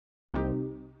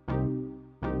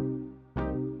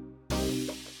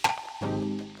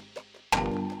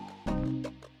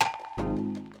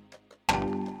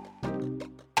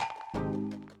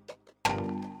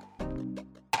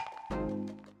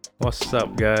What's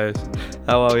up, guys?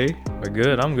 How are we? We're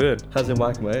good. I'm good. How's your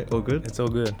mic, mate? All good? It's all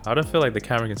good. I don't feel like the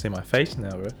camera can see my face now,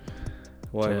 bro.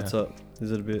 Why? Yeah. What's up?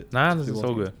 Is it a bit? Nah, too this is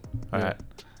all wonky? good. All Yeah. right.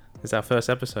 It's our first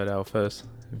episode, our first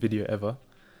video ever.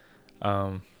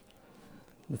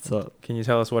 What's up, Can you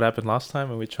tell us what happened last time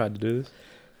when we tried to do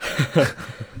this?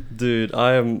 dude?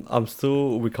 I'm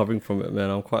still recovering from it, man.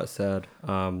 I'm quite sad.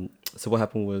 So what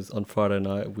happened was on Friday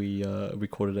night we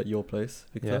recorded at your place,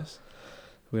 Victor. Yes.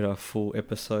 We had our full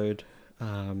episode.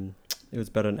 It was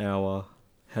about an hour.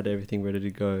 Had everything ready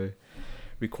to go.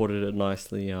 Recorded it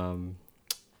nicely.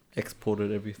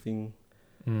 Exported everything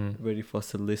ready for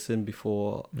us to listen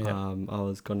before Yeah. I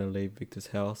was gonna leave Victor's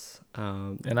house.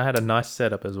 And I had a nice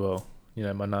setup as well. You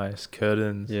know, my nice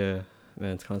curtains. Yeah,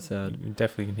 man, it's kind of sad. You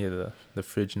definitely can hear the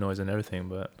fridge noise and everything,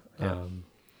 but yeah.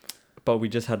 But we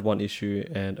just had one issue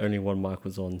and only one mic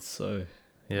was on, so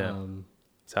Yeah.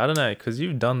 So I don't know, because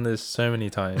you've done this so many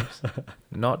times.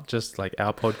 Not just like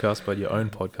our podcast, but your own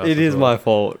podcast. it as is well. my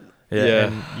fault. Yeah, Yeah.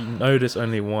 and you notice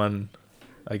only one,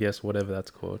 I guess, whatever that's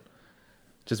called.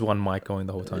 Just one mic going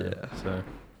the whole time. Yeah.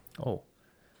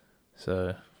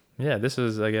 So, yeah, this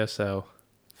is, I guess, our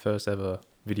first ever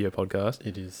video podcast.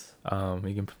 It is.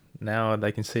 Now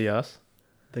they can see us,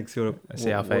 Thanks for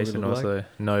see our face, and also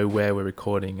know where we're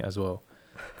recording as well.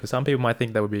 Because some people might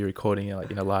think that we'd be recording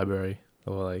like in a library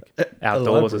or like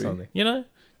outdoors or something. You know,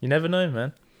 you never know,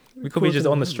 man. We could be just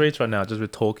on the streets right now, just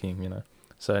with talking. You know.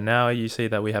 So now you see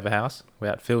that we have a house. We're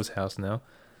at Phil's house now.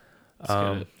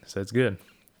 So it's good.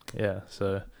 Yeah.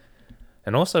 So,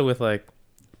 and also with like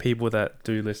people that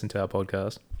do listen to our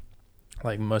podcast,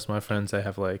 like most of my friends, they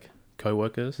have like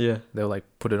co-workers. Yeah. They'll like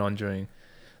put it on during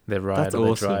their ride That's or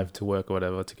awesome. their drive to work or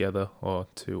whatever together or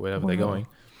to wherever Wow. they're going.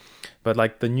 But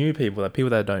like the new people, like people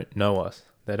that don't know us,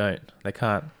 they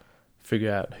can't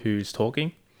figure out who's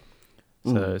talking.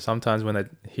 So sometimes when they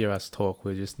hear us talk,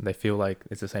 they feel like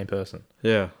it's the same person.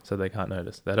 Yeah. So they can't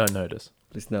notice. They don't notice.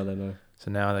 At least now they know.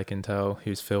 So now they can tell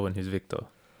who's Phil and who's Victor.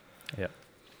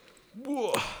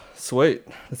 Sweet.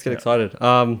 Let's get Yeah. excited.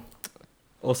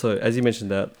 Also, as you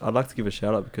mentioned that, I'd like to give a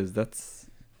shout out because that's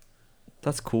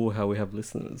cool how we have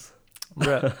listeners.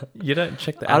 Bro, you don't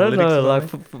check the analytics. I don't know, or like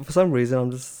something? for some reason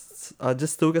I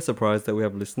just still get surprised that we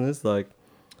have listeners. Like,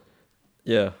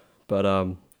 yeah,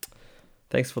 but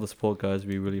thanks for the support, guys.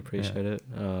 We really appreciate it.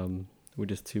 We're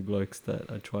just two blokes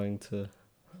that are trying to.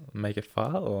 Make it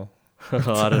far or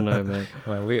I don't know, man.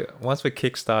 well, once we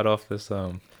kickstart off this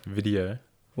video,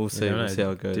 We'll see. you know, We'll see how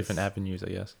it goes. different avenues, I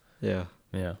guess. Yeah,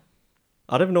 Yeah,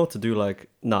 I don't even know what to do. Like,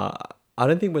 nah, I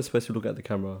don't think we're supposed to look at the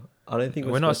camera. I don't think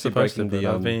we're not supposed to. But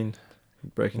I've been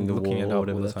breaking the looking wall it or up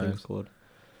whatever all the that thing's times. called.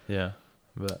 Yeah,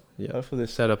 but Yeah. hopefully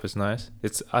this setup is nice.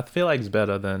 I feel like it's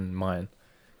better than mine,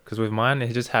 because with mine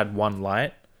it just had one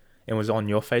light and was on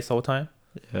your face the whole time.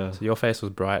 Yeah. So your face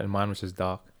was bright and mine was just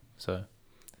dark. So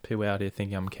people out here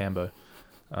thinking I'm Cambo.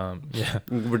 Yeah,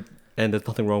 And there's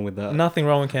nothing wrong with that. nothing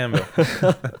wrong with Cambo.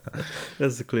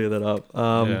 Just to clear that up.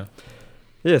 Yeah.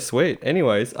 Yeah, sweet.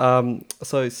 Anyways,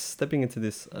 so stepping into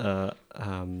this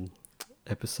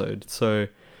episode. So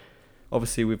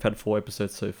obviously we've had 4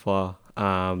 episodes so far.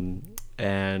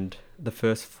 And the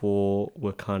first 4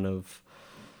 were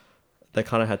they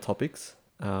kind of had topics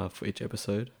for each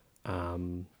episode.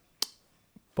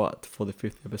 But for the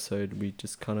 5th episode, we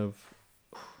just kind of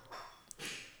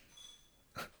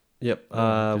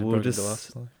we'll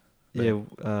just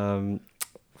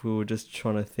we were just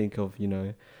trying to think of,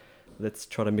 let's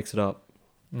try to mix it up.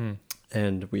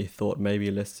 And we thought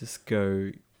maybe let's just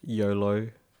go YOLO,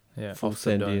 Yeah, full off the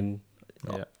send dome. in,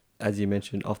 Yeah. as you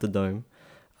mentioned, off the dome,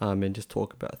 and just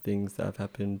talk about things that have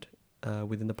happened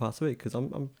within the past week. Because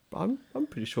I'm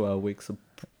pretty sure our weeks are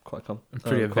quite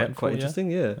Pretty eventful, quite yeah?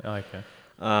 interesting. Yeah. Oh, okay.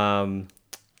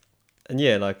 And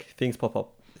yeah, like things pop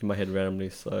up in my head randomly.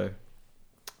 So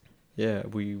yeah,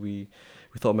 we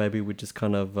thought maybe we'd just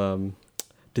kind of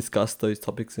discuss those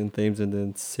topics and themes and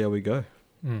then see how we go.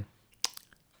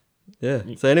 Yeah.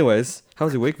 So anyways, how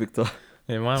was your week, Victor?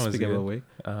 Yeah, mine was Speaking of our good. week.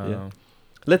 Yeah.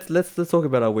 Let's talk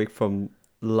about our week from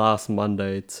last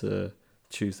Monday to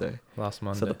Tuesday. Last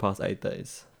Monday. So the past 8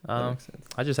 days. That makes sense.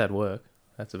 I just had work.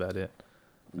 That's about it.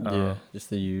 Yeah, just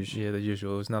the usual. Yeah, the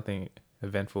usual. It was nothing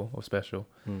eventful or special.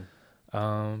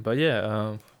 But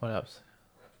yeah, what else?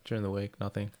 During the week,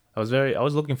 nothing. I was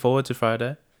looking forward to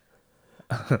Friday.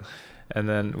 And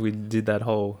then we did that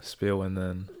whole spiel and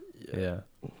then yeah.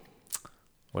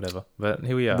 Whatever. But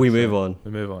here we are. We move on.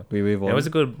 We move on. We move on. It was a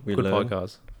good learn.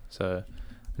 podcast. So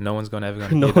no one's ever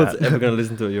gonna No hear one's that. ever going to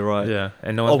listen to it. You're right. Yeah.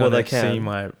 And no one's well, gonna they can. see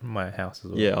my house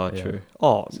as well. Yeah, true.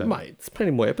 Oh, So- mate, it's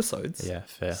plenty more episodes. Yeah,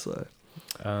 fair. So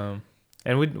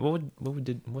And what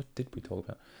did we talk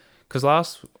about?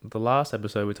 because the last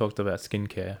episode we talked about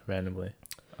skincare randomly.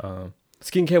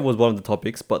 Skincare was one of the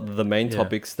topics, but the main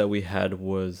topics that we had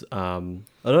was I don't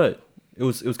know. It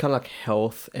was kind of like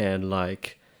health and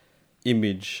like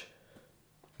image,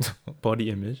 body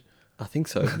image. I think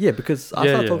so. Yeah, because I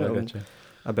started talking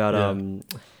about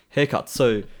haircuts.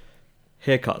 So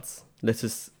haircuts. Let's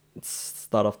just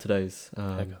start off today's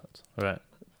haircuts. All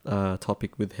right.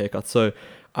 Topic with haircuts. So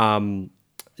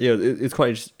it's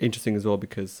quite interesting as well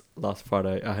because last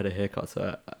Friday I had a haircut,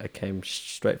 so I came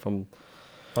straight from.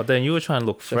 Oh, then you were trying to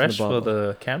look fresh for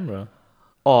the camera.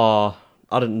 Oh,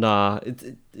 I don't know.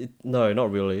 No,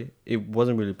 not really. It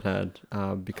wasn't really planned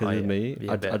because of me.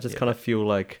 I just kind of feel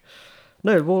like...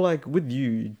 No, well, like with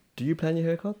you, do you plan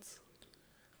your haircuts?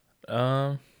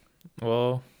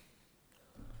 Well,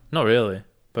 not really.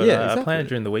 But I plan it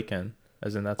during the weekend,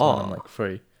 as in that's when I'm like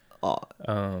free.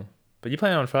 But you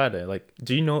plan it on Friday. Like,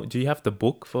 do you have to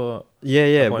book for...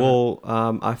 Yeah. Well,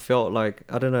 I felt like,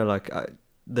 I don't know, like...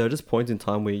 there are just points in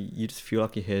time where you just feel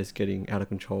like your hair is getting out of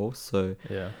control. So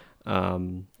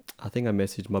I think I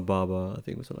messaged my barber. I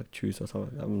think it was on like Tuesday or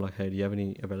something. I'm like, hey, do you have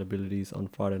any availabilities on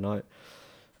Friday night?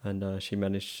 And she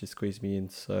managed to squeeze me in.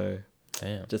 So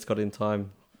just got in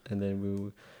time, and then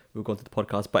we'll go on to the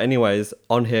podcast. But anyways,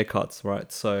 on haircuts,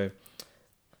 right? So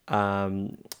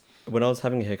when I was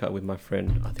having a haircut with my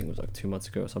friend, I think it was like 2 months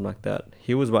ago or something like that.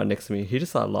 He was right next to me. He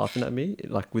just started laughing at me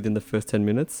like within the first 10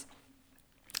 minutes.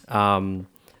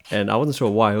 And I wasn't sure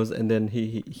why. And then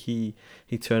he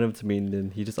turned over to me, and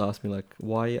then he just asked me like,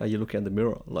 "Why are you looking at the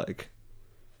mirror? Like,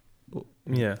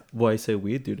 why are you so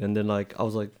weird, dude?" And then like I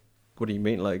was like, "What do you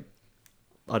mean? Like,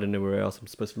 I don't know where else I'm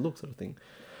supposed to look," sort of thing.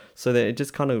 So then it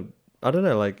just kind of, I don't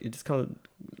know, like it just kind of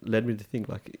led me to think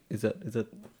like, is that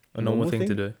a normal thing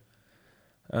to do?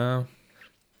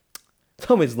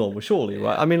 Tell me it's normal, surely,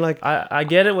 right? I mean, like I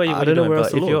get it where you're I don't know where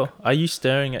else to look. Are you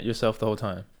staring at yourself the whole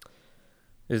time?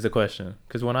 Is the question.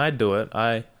 Because when I do it,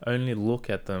 I only look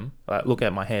at them, look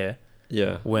at my hair.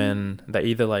 Yeah. When they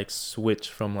either like switch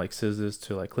from like scissors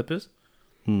to like clippers.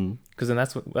 Because then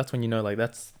that's when you know like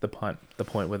that's the point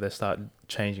where they start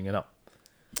changing it up,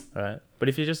 right? But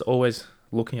if you're just always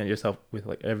looking at yourself with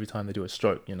like every time they do a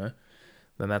stroke, you know,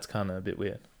 then that's kind of a bit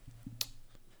weird.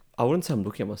 I wouldn't say I'm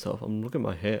looking at myself. I'm looking at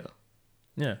my hair.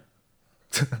 Yeah.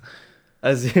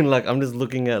 As in, like, I'm just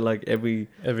looking at, like, every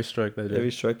stroke they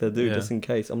do. Just in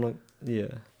case. I'm like,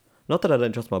 Not that I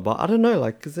don't trust my barber. I don't know,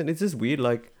 like, because it's just weird,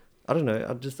 like, I don't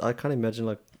know. I can't imagine,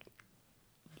 like,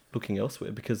 looking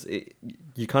elsewhere because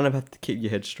you kind of have to keep your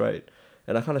head straight.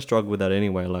 And I kind of struggle with that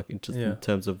anyway, like, in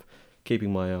terms of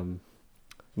keeping my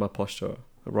my posture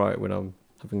right when I'm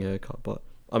having a haircut. But,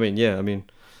 I mean,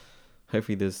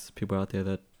 hopefully there's people out there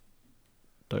that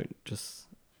don't just,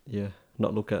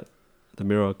 not look at the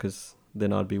mirror because...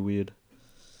 then I'd be weird.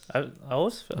 I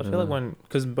feel like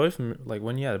because both, like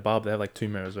when you had a barber, they have like two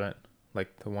mirrors, right? Like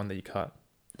the one that you cut,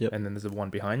 and then there's the one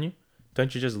behind you.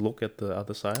 Don't you just look at the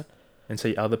other side and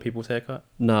see other people's haircut?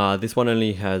 Nah, this one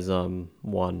only has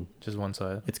one. Just one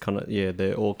side. It's kind of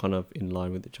they're all kind of in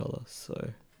line with each other. So,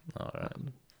 all right.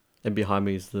 And behind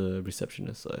me is the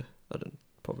receptionist, so I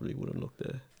probably wouldn't look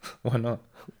there. Why not?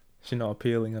 She's not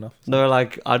appealing enough. No,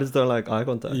 like I just don't like eye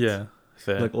contact. Yeah,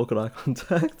 fair. Like awkward eye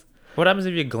contact. What happens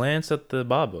if you glance at the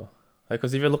barber? Like,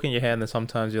 because if you're looking at your hair and then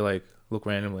sometimes you like look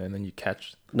randomly and then you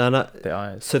catch their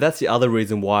eyes. So that's the other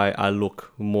reason why I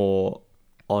look more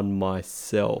on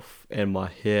myself and my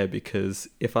hair, because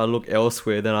if I look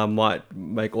elsewhere, then I might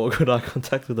make awkward eye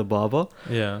contact with the barber.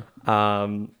 Yeah.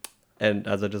 And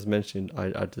as I just mentioned,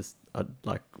 I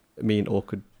like me and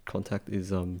awkward contact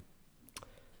is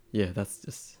that's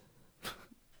just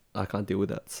I can't deal with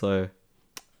that. So.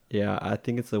 Yeah, I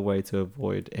think it's a way to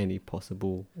avoid any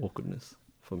possible awkwardness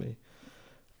for me.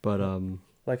 But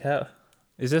like how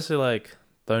is this like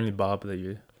the only barber that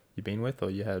you've been with, or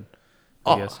you had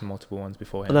I guess multiple ones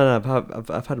beforehand? No,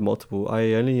 I've had multiple.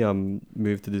 I only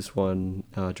moved to this one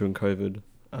during COVID.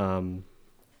 I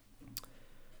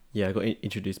got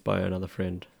introduced by another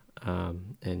friend,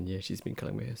 and she's been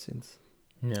cutting my hair since.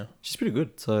 Yeah, she's pretty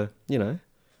good. So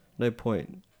no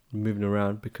point moving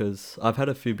around, because I've had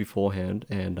a few beforehand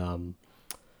and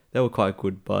they were quite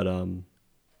good, but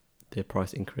their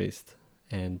price increased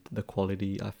and the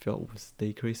quality I felt was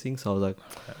decreasing, so I was like,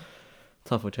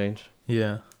 time for change.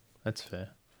 Yeah, that's fair.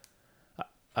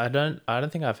 I don't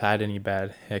think I've had any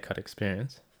bad haircut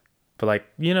experience, but like,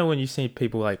 you know when you see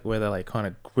people like where they like kind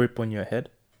of grip on your head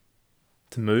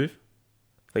to move,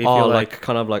 like, like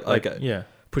kind of like okay,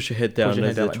 push your head down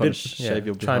as they're trying to shave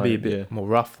your behind. Trying to be a bit more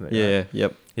rough than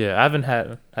yep. Yeah, I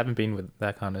haven't been with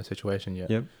that kind of situation yet.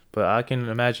 Yep. But I can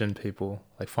imagine people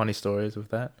like funny stories with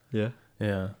that. Yeah.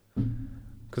 Yeah.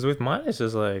 Because with mine, it's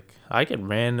just like I get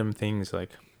random things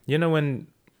like when,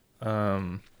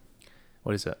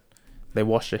 what is that? They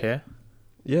wash your hair.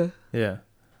 Yeah. Yeah,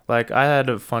 like I had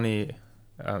a funny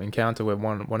encounter with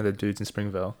one of the dudes in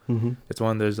Springvale. Mm-hmm. It's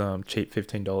one of those cheap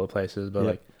 $15 places, but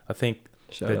like I think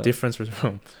Shout the out. difference was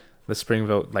from the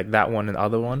Springvale, like that one and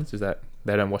other ones, is that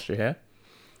they don't wash your hair.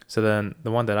 So then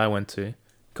the one that I went to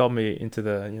got me into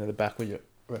the the back where you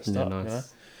rest up.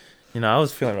 Nice. I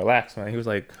was feeling relaxed, man. He was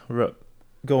like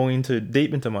going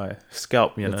deep into my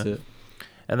scalp, That's know. it.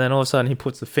 And then all of a sudden he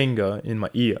puts the finger in my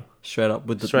ear. Straight up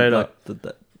with the Straight like,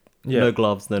 up. No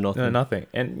gloves, no nothing. No nothing.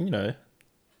 And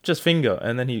just finger,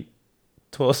 and then he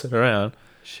twirls it around.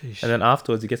 Sheesh. And then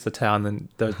afterwards he gets the towel and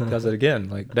then does it again.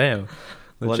 Like, damn.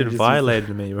 Why That did shit you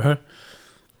violated me, bro.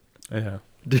 Yeah.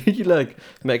 Did you like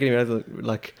make any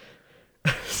like?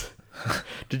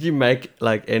 Did you make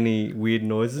like any weird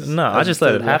noises? No, I just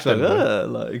let it happen.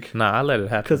 Nah, I let it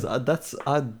happen. because that's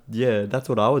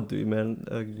what I would do, man.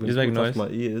 When You just make people noise? touch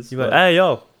my ears. You're like, hey,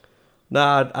 yo.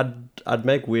 Nah, I'd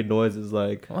make weird noises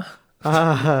like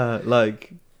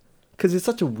like, because it's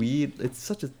such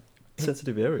a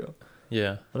sensitive area.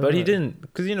 Yeah. I don't But he know. didn't,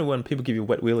 because when people give you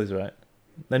wet willies, right?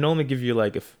 They normally give you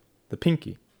like the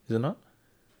pinky, is it not?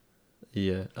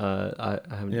 Yeah, I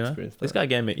haven't experienced that. This guy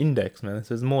gave me index, man.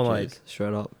 So it's more like, Jeez,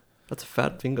 straight up. That's a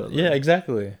fat finger. Though. yeah,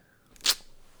 exactly.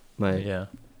 Mate. Yeah.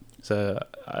 So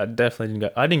I definitely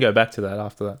didn't go back to that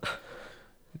after that.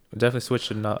 I definitely switched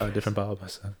to a different barber.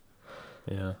 So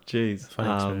yeah. Jeez.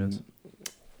 Funny experience.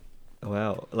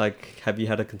 Wow. Like, have you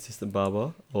had a consistent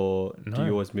barber, or do No.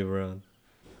 you always move around?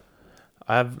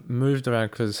 I've moved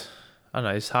around because, I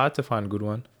don't know, it's hard to find a good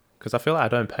one. Because I feel like I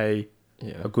don't pay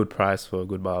Yeah. a good price for a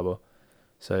good barber.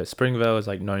 So Springvale is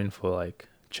like known for like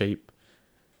cheap,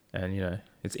 and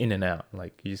it's in and out.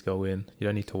 Like you just go in, you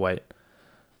don't need to wait.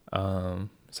 So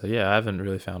yeah, I haven't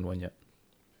really found one yet.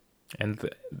 And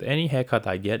any haircut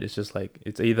I get is just like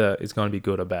it's going to be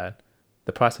good or bad.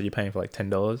 The price that you're paying for like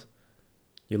 $10,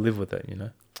 you live with it.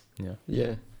 Yeah.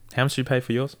 Yeah. How much do you pay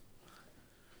for yours?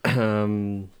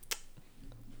 $40.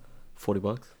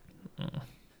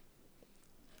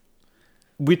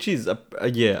 Which is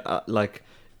like,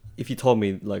 if you told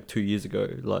me like 2 years ago,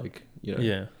 like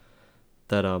Yeah.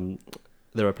 that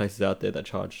there are places out there that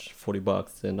charge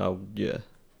 $40, then I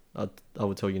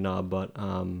would tell you nah. But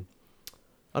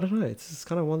I don't know. It's just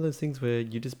kind of one of those things where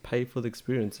you just pay for the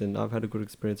experience, and I've had a good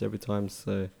experience every time.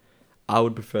 So I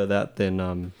would prefer that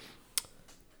than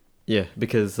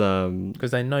because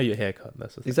they know your haircut.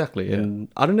 That's the thing. exactly. Yeah. And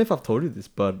I don't know if I've told you this,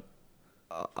 but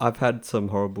I've had some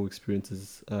horrible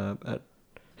experiences at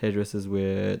hairdressers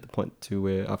where the point to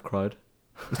where I've cried.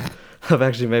 I've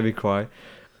actually made me cry.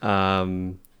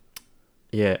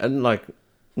 Yeah, and like,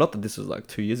 not that this was like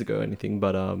 2 years ago or anything,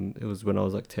 but it was when I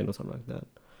was like 10 or something like that.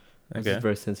 I was just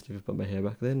very sensitive about my hair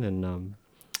back then, and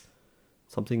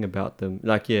something about them,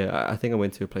 like, I think I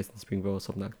went to a place in Springville or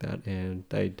something like that, and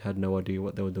they had no idea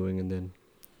what they were doing, and then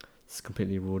it's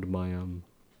completely ruined my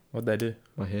What'd they do?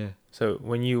 my hair. So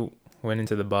when you went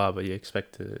into the barber, you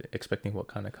expecting what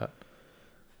kind of cut?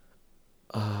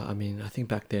 I mean, I think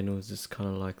back then it was just kind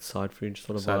of like side fringe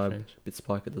sort of Side vibe, fringe. a bit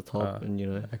spike at the top, and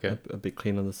Okay. a bit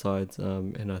clean on the sides.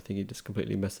 And I think he just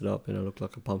completely messed it up, and I looked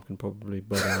like a pumpkin probably.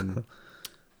 But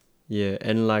yeah,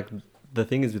 and like the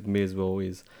thing is with me as well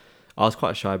is I was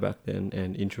quite shy back then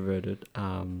and introverted.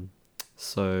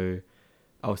 So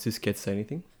I was too scared to say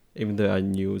anything, even though I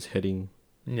knew it was heading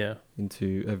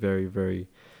into a very, very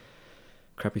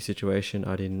crappy situation.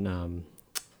 I didn't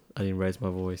raise my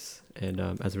voice, and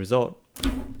as a result,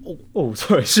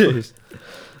 sorry, Jeez.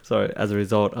 sorry. As a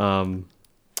result, I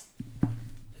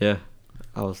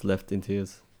was left in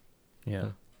tears. Yeah.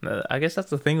 I guess that's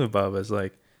the thing with barbers.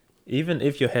 Like, even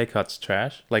if your haircut's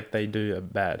trash, like they do a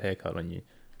bad haircut on you,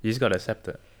 you just gotta accept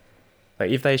it. Like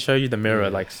if they show you the mirror,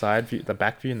 like side view, the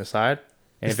back view and the side,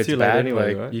 and It's if it's too late bad,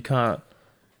 anyway, like right? you can't.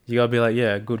 You gotta be like,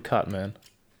 yeah, good cut, man,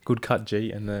 good cut,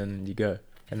 G, and then you go,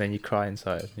 and then you cry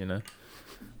inside,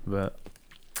 But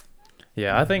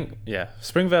yeah, I think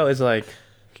Springvale is like,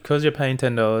 because you're paying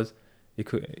 $10, it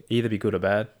could either be good or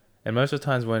bad, and most of the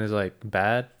times when it's like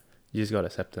bad, you just gotta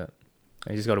accept it,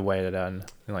 and you just gotta wait it out in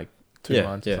like 2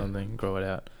 months or something, grow it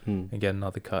out, and get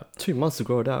another cut. 2 months to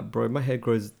grow it out, bro. My hair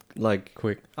grows like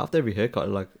Quick. after every haircut.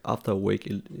 Like after a week,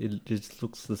 it just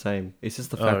looks the same. It's just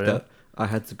the fact that I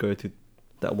had to go to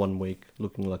that 1 week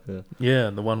looking like a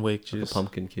the 1 week like a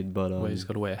pumpkin kid. But where you just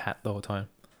gotta wear a hat the whole time.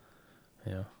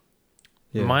 Yeah.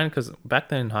 yeah. Mine, because back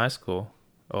then in high school,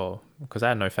 because I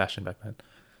had no fashion back then,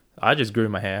 I just grew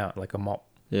my hair out like a mop.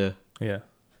 Yeah. Yeah.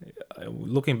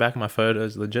 Looking back at my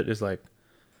photos, legit is like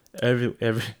every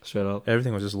Straight up.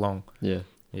 everything was just long. Yeah.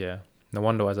 Yeah. No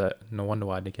wonder why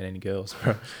I didn't get any girls,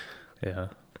 bro. Yeah.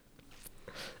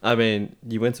 I mean,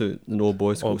 you went to an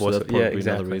all-boys school, so that's probably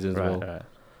exactly. another reason as well. Right.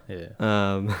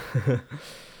 Yeah.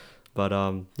 But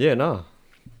yeah, no.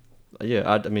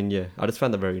 Yeah, I mean, yeah, I just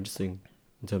found that very interesting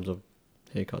in terms of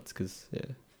haircuts, because yeah,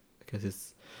 I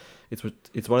guess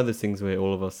it's one of those things where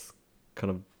all of us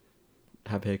kind of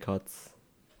have haircuts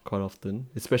quite often,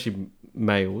 especially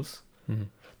males. Mm-hmm.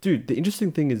 Dude, the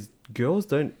interesting thing is girls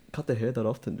don't cut their hair that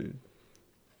often, dude.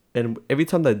 And every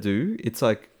time they do, it's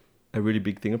like a really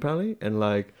big thing apparently. And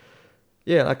like,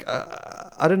 yeah, like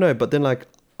I don't know, but then like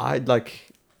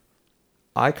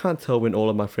I can't tell when all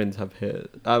of my friends have hair,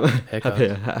 have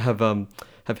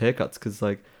haircuts, because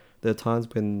like there are times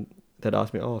when they'd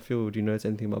ask me, "Oh, Phil, do you notice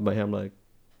anything about my hair?" I'm like,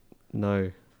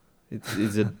 "No,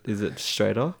 is it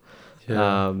straighter?"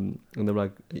 Yeah. And they're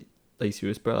like, "Are you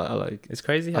serious, bro?" I like, it's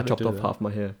crazy how I chopped off half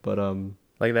my hair, but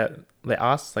like that. They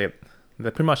ask, like, they're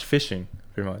pretty much fishing,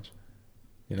 pretty much.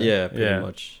 You know? Yeah, pretty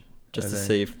much, just And to then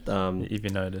see if you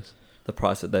notice the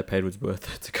price that they paid was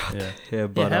worth it to cut their hair. yeah,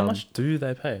 But how much do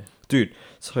they pay dude?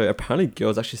 So apparently,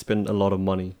 girls actually spend a lot of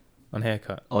money on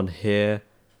haircut? on hair,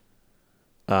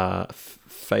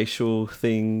 facial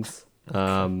things,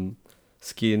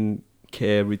 skin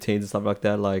care routines and stuff like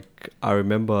that. Like I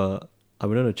remember I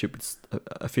went on a trip with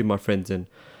a few of my friends, and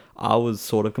I was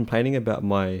sort of complaining about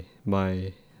my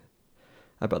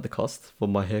about the cost for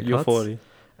my haircuts. You're 40,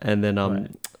 and then right.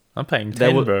 I'm paying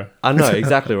 10, bro. I know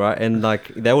exactly, right? And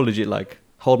like they were legit like,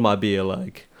 hold my beer,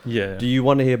 like, yeah. do you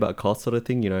want to hear about cost, sort of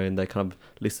thing, you know? And they kind of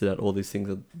listed out all these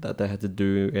things that they had to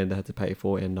do and they had to pay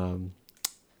for, and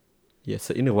yeah.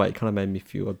 So in a way, it kind of made me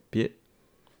feel a bit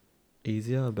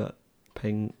easier about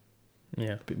paying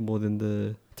a bit more than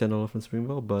the $10 from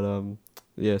Springvale. But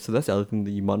yeah. So that's the other thing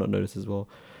that you might not notice as well.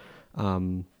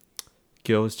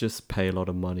 Girls just pay a lot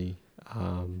of money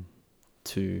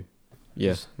to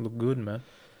just look good, man.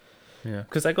 Yeah,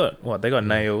 because they got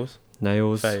nails,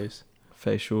 face,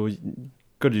 facial,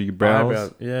 got to do your brows.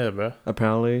 Eyebrows. Yeah, bro.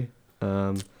 Apparently,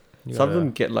 some of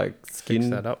them get like skin. Fix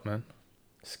that up, man.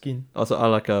 Skin. Also, I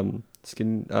like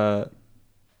skin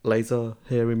laser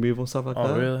hair removal, stuff like that.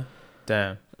 Oh, really?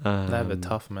 Damn. They have it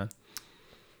tough, man.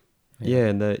 Yeah,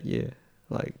 and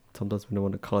like sometimes when they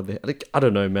want to color their, like, I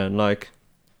don't know, man. Like,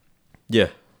 yeah.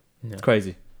 It's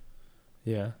crazy.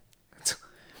 Yeah.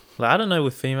 Like, I don't know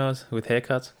with females with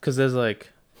haircuts, because there's like,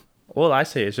 all I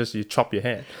see is just you chop your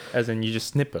hair, as in you just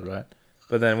snip it, right?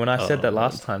 But then when I said that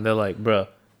last time, they're like, bro,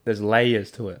 there's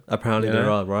layers to it. Apparently there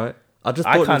are, right? I just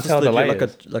thought I can't tell the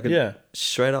layers. like a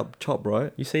straight up chop,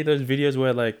 right? You see those videos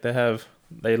where like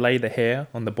they lay the hair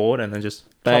on the board and then just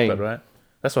Bang. chop it, right?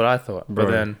 That's what I thought. Bro.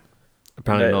 But then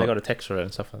apparently they got to texture it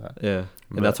and stuff like that. Yeah,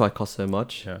 and that's why it costs so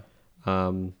much. Yeah.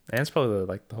 And it's probably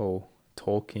like the whole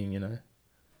talking, you know.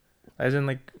 As in,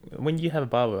 like, when you have a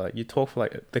barber, like, you talk for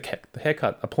like the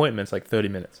haircut appointment's like 30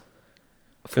 minutes.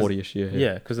 40ish, yeah.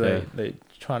 Yeah, because they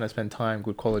trying to spend time,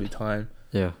 good quality time.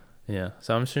 Yeah. Yeah.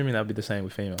 So I'm assuming that'd be the same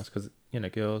with females, because, you know,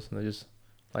 girls, they're just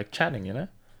like chatting, you know.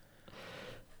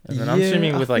 And then I'm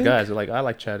assuming with like guys, like, I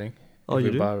like chatting. Oh,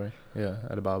 you do? Barbering. Yeah,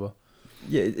 at a barber.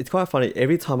 Yeah, it's quite funny.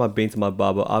 Every time I've been to my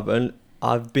barber,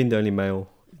 I've been the only male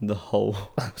in the whole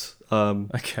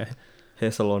okay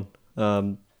hair salon.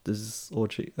 There's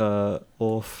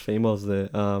all females there.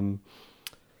 And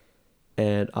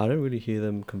I don't really hear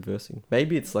them conversing.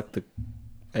 Maybe it's like the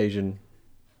Asian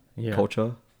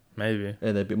culture. Maybe.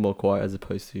 And they're a bit more quiet as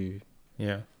opposed to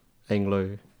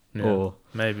Anglo or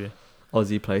maybe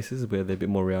Aussie places where they're a bit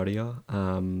more rowdier.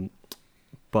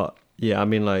 But yeah, I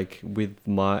mean, like with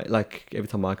my, like every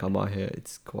time I cut my hair,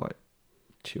 it's quite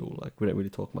chill. Like we don't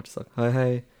really talk much. It's like, hi,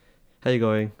 hey, how you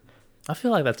going? I feel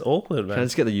like that's awkward, man. Can I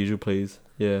just get the usual, please?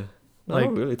 Yeah. No, like,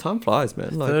 really, time flies,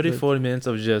 man. Like 40 minutes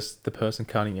of just the person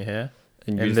cutting your hair,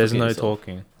 and there's no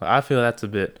talking. Like, I feel that's a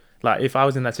bit, like, if I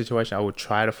was in that situation, I would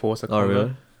try to force a convo. Oh,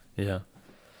 really? Yeah.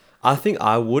 I think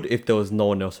I would if there was no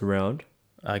one else around.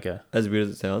 Okay. As weird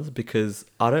as it sounds, because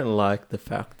I don't like the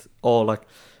fact, or like,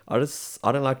 I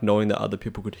don't like knowing that other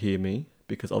people could hear me,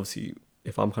 because obviously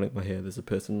if I'm cutting my hair, there's a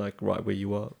person like right where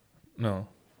you are. No.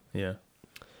 Yeah.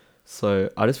 So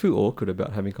I just feel awkward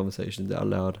about having conversations out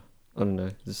loud. I don't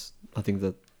know. I think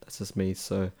that's just me.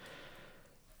 So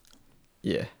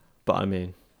yeah, but I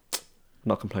mean, I'm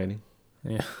not complaining.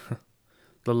 Yeah.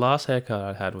 The last haircut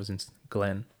I had was in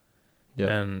Glen. Yeah.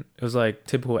 And it was like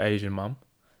typical Asian mum.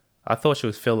 I thought she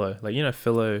was philo. Like, you know,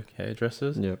 philo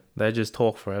hairdressers? Yeah. They just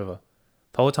talk forever.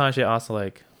 The whole time she asked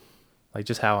like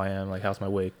just how I am, like how's my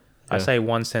week. Yeah. I say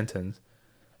one sentence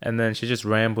and then she just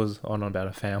rambles on about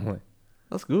her family.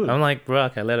 That's good. I'm like, bro,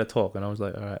 okay, let her talk. And I was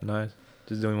like, all right, nice.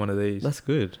 Just doing one of these. That's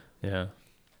good. Yeah.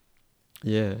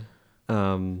 Yeah.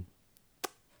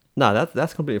 No,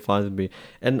 that's completely fine with me.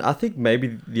 And I think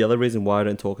maybe the other reason why I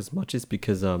don't talk as much is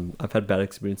because I've had bad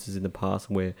experiences in the past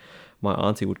where my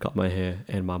auntie would cut my hair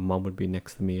and my mum would be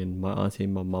next to me, and my auntie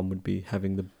and my mum would be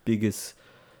having the biggest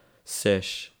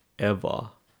sesh ever,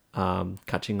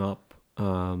 catching up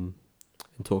and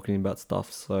talking about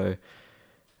stuff. So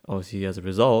obviously, as a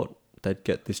result, they'd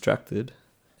get distracted,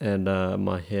 and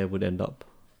my hair would end up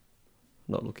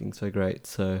not looking so great.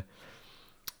 So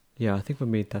yeah, I think for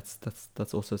me that's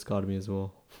also scarred me as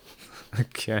well.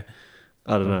 Okay.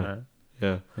 I don't know. Alright.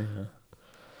 Yeah. Yeah.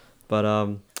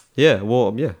 But yeah,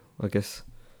 well, yeah, I guess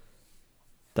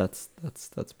that's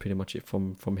pretty much it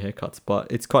from haircuts.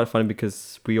 But it's quite funny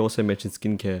because we also mentioned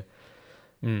skincare,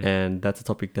 and that's a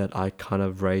topic that I kind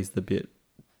of raised a bit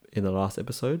in the last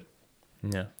episode.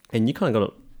 Yeah. And you kind of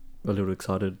got a little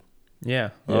excited.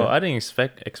 Yeah. Well, I didn't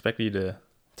expect you to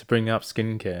bring up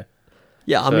skincare.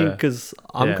 Yeah, So, I mean, because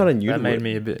I'm kind of new to it. That made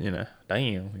me a bit,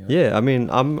 damn. Yeah, I mean,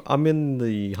 I'm in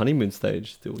the honeymoon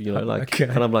stage still, like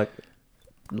kind of like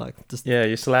just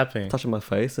you're slapping, touching my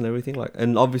face and everything, like,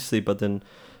 and obviously, but then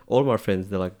all of my friends,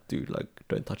 they're like, dude, like,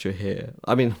 don't touch your hair.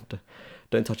 I mean,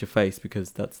 don't touch your face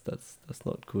because that's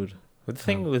not good. But the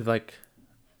thing with like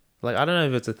I don't know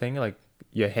if it's a thing like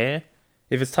your hair,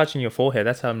 if it's touching your forehead,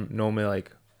 that's how normally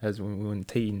like as when we're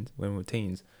teens,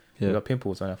 we got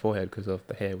pimples on our forehead because of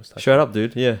the hair was touching. Straight up,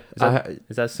 dude. Yeah.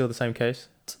 Is that still the same case?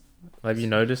 Have you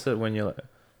noticed it when you're like,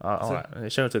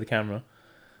 alright, show it to the camera.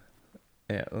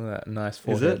 Yeah, that nice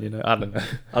forehead. Is it? I don't know.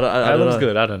 I That don't looks know.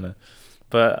 good. I don't know.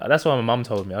 But that's what my mum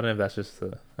told me. I don't know if that's just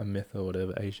a myth or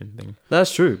whatever Asian thing.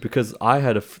 That's true because I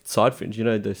had a side fringe.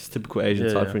 Those typical Asian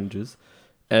side fringes,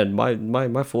 and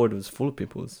my forehead was full of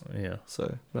pimples. Yeah.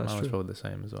 So that's Mine was true. probably the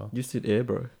same as well. You just need air,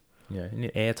 bro. Yeah, you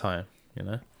need air time.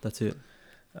 That's it.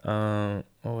 What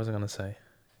was I gonna say?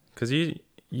 Because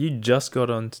you just got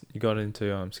into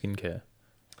skincare,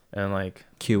 and like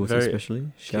Kiehl's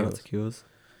especially. Shout out to Kiehl's.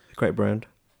 Great brand.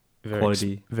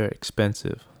 Quality. very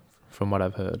expensive, from what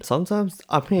I've heard. Sometimes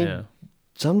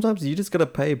sometimes you just gotta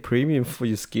pay a premium for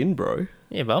your skin, bro.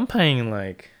 Yeah, but I'm paying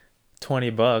like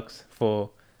 $20 for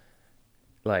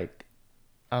like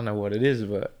I don't know what it is,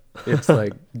 but it's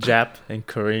like Jap and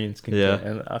Korean skincare,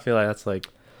 and I feel like that's like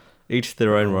each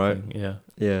their own, right? Yeah.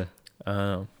 Yeah.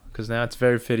 Because now it's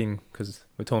very fitting because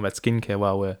we're talking about skincare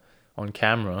while we're on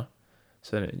camera,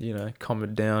 so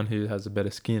comment down who has a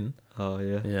better skin. Oh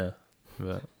yeah. Yeah,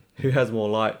 but who has more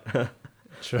light?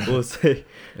 True. We'll see.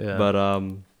 Yeah. But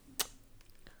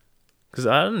because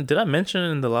did I mention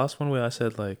in the last one where I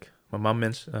said like my mum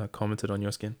commented on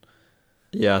your skin?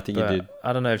 Yeah, I think you did.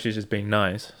 I don't know if she's just being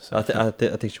nice. So I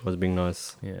think she was being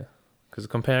nice. Yeah, because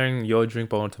comparing your drink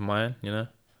bottle to mine,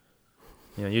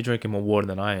 you're drinking more water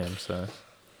than I am, so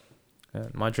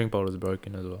my drink bottle is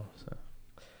broken as well. So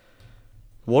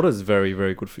water is very,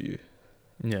 very good for you.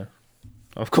 Yeah,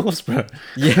 of course, bro.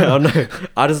 Yeah, I know.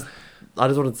 I just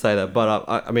wanted to say that, but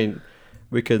I mean,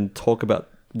 we can talk about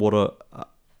water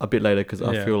a bit later because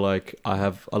I feel like I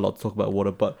have a lot to talk about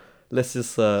water. But let's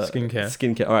just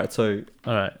skincare. All right, so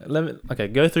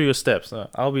go through your steps.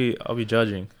 I'll be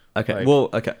judging. Okay. Well,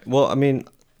 I mean,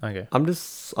 okay. I'm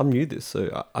new to this,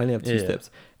 so I only have 2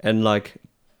 steps, and like.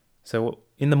 So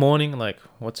in the morning, like,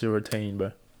 what's your routine,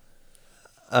 bro?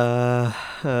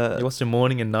 What's your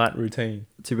morning and night routine?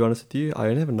 To be honest with you, I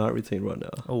only have a night routine right now.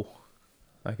 Oh,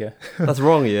 okay. That's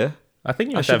wrong, yeah. I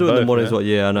think I should do it in the morning as well.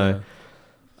 Yeah, I know.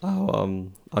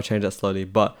 Yeah. I'll change that slowly,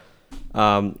 but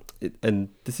and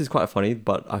this is quite funny,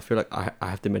 but I feel like I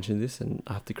have to mention this and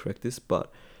I have to correct this,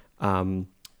 but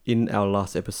in our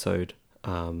last episode,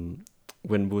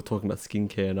 when we were talking about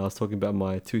skincare and I was talking about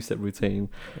my 2-step routine,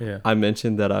 I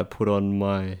mentioned that I put on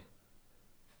my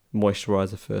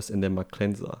moisturizer first and then my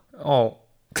cleanser. Oh.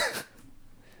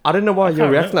 I don't know why you're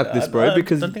reacting like this, bro,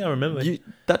 because I don't think I remember.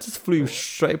 That just flew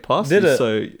straight past Did you, it?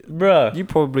 so bruh, you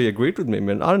probably agreed with me,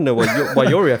 man. I don't know why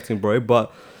you're reacting, bro,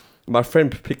 but my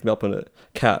friend picked me up on it.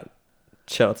 Kat,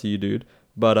 shout out to you, dude.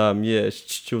 But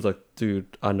she was like,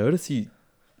 dude, I noticed he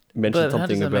mentioned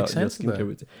something about your skincare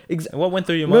routine. What went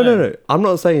through your mind? No. I'm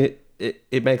not saying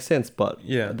it makes sense, but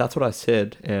that's what I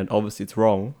said, and obviously it's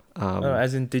wrong.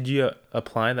 As in, did you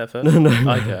apply that first? No.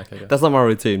 Okay. That's not my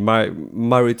routine. My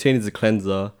routine is a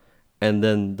cleanser and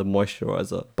then the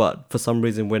moisturizer. But for some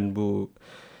reason, when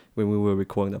we were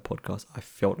recording that podcast, I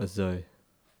felt as though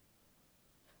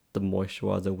the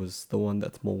moisturizer was the one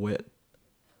that's more wet,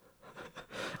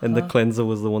 and the cleanser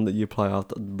was the one that you apply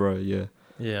after. Bro, yeah.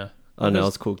 Yeah. I know, I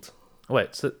was cooked.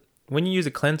 Wait, so when you use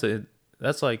a cleanser,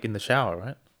 that's like in the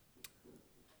shower,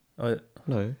 right?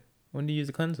 No. When do you use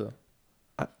a cleanser?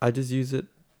 I just use it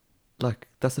Like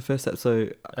that's the first step. So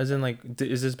As in, like,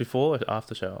 is this before or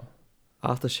after shower?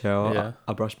 after shower, Yeah.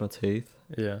 I brush my teeth,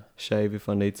 Yeah. shave if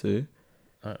I need to.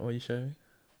 Alright, what are you shaving?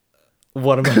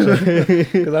 What am I doing?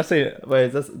 Because I see it.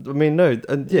 Wait, that's. I mean, no.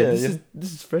 And yeah, Yeah,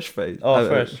 this is fresh face. Oh,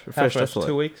 fresh. How fresh. fresh? That's 2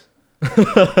 what. weeks?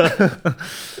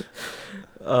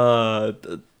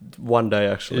 1 day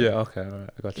actually. Yeah, okay, alright,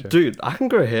 I got you. Dude, I can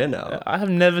grow hair now I have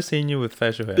never seen you with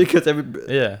facial hair. because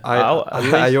Yeah.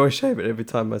 I always shave it every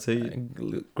time I see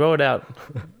you. Grow it out.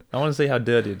 I want to see how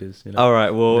dirty it is. You know? All right.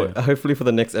 Well, Yeah. hopefully for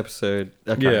the next episode.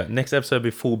 Okay. Yeah, next episode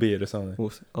be full beard or something. We'll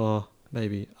see. Oh,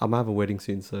 maybe I might have a wedding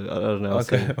soon, so I don't know.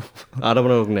 Okay. So I don't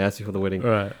want to look nasty for the wedding.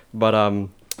 Right. But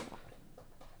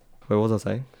what was I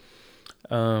saying?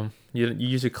 You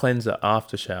use your cleanser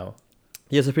after shower.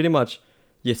 Yeah. So pretty much.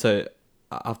 Yeah. So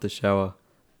after shower,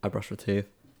 I brush my teeth,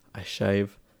 I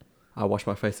shave, I wash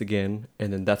my face again,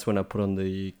 and then that's when I put on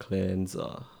the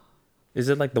cleanser. Is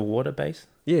it like the water base?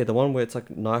 Yeah, the one where it's like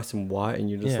nice and white, and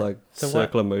you just Yeah. like So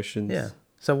circular motions. Yeah.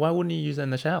 So why wouldn't you use it in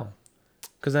the shower?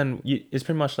 Because then it's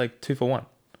pretty much like 2 for 1.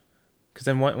 Because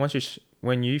then once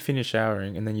when you finish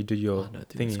showering and then you do your Oh, no, dude,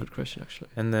 that's a thingy, good question actually.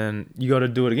 and then you got to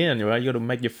do it again, right? You got to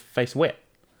make your face wet.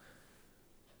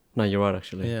 No, you're right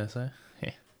actually. Yeah. So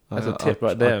that's a tip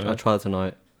right there, I'll man. try it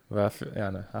tonight. well, I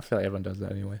know. I feel like everyone does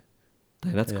that anyway.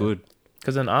 Dang, that's Yeah. good.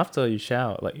 Because then after you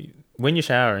shower, like when you're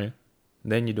showering,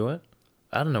 then you do it.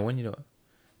 I don't know when you do it.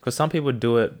 Because some people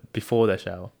do it before they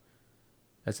shower.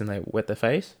 As in they wet their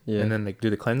face, Yeah. and then they do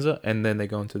the cleanser, and then they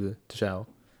go into the shower.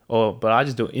 But I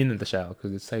just do it in the shower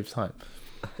because it saves time.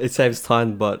 It saves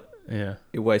time, but Yeah.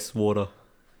 it wastes water.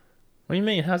 What do you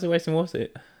mean? How's it wasting water?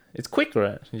 It's quick,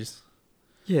 right? You just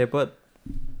Yeah, but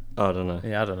I don't know.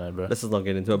 I don't know, bro. Let's just not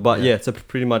get into it. But Yeah. yeah, so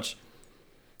pretty much.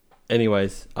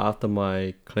 Anyways, after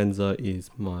my cleanser is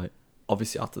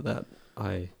obviously after that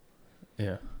I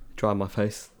Yeah. dry my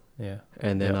face Yeah.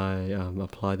 and then Yeah. I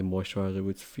apply the moisturizer,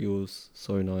 which feels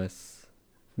so nice,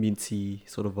 minty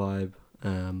sort of vibe.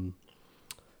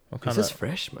 What It's kind just of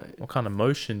fresh, mate. what kind of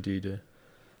motion do you do?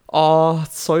 Oh,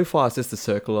 so far it's just a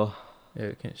circular.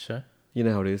 Yeah, can you show? You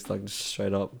know how it is, like just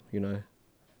straight up. You know,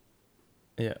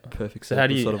 Yeah. perfect. So how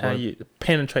do circle you sort of how vibe. do you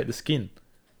penetrate the skin?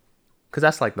 Because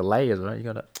that's like the layers, right? You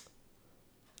gotta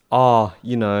Oh,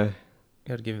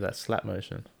 give it that slap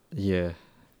motion. yeah.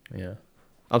 Yeah.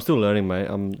 I'm still learning, mate.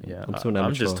 I'm still an amateur.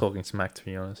 I'm just talking smack, to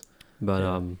be honest. But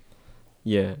yeah.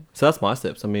 yeah. So that's my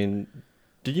steps. I mean,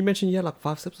 did you mention you had like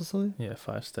 5 steps or something? Yeah,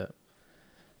 5-step.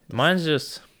 Mine's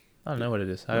just I don't know what it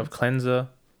is. I have cleanser,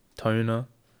 toner.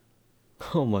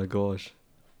 Oh my gosh.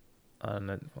 I don't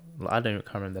know. I don't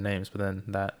can't remember the names, but then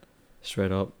that.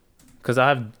 Straight up. Because I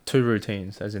have 2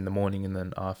 routines, as in the morning and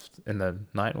then in the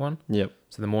night one. Yep.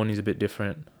 So the morning's a bit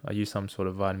different. I use some sort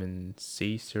of vitamin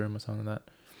C serum or something like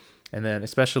that. And then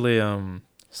especially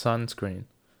sunscreen.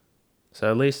 So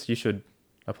at least you should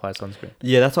apply sunscreen.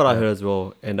 Yeah, that's what I Yeah. heard as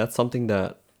well. And that's something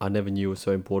that I never knew was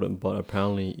so important, but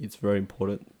apparently it's very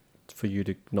important for you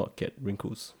to not get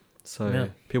wrinkles. So Yeah.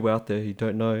 people out there who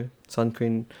don't know,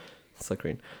 sunscreen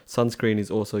is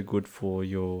also good for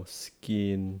your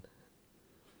skin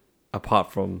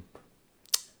apart from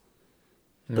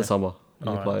the Yeah. summer. You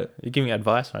Alright. apply it. You're giving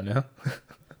advice right now.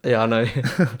 Yeah, I know.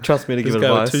 Trust me to give This guy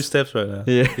with advice. 2 steps right now.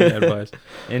 Yeah. Giving advice.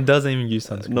 And doesn't even use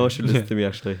sunscreen. No one should listen to me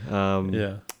actually.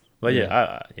 Yeah. But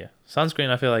yeah, sunscreen,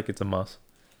 I feel like it's a must.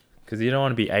 Because you don't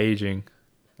want to be aging.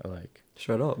 Like,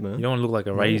 Straight up, man. you don't want to look like a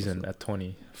No, raisin at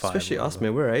 25. Especially or us, whatever.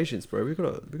 man. We're Asians, bro. We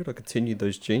gotta continue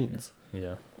those genes.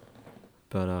 Yeah.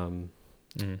 But Mm.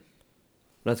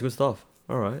 that's good stuff.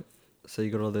 All right. So you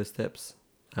got all those steps.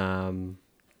 I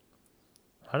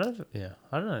don't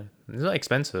know. It's not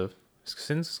expensive.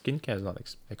 Since skincare is not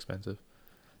expensive.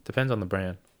 Depends on the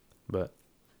brand. But,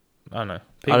 I don't know.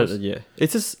 Yeah.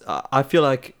 It's just I feel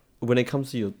like when it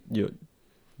comes to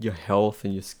your health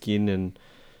and your skin and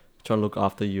trying to look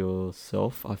after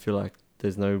yourself, I feel like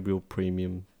there's no real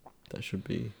premium that should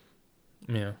be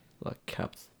Yeah. like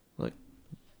capped. Like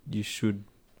you should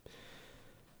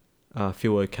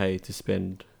feel okay to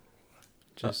spend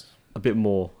Just. a bit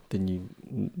more than you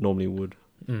normally would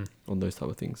Mm. on those type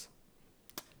of things.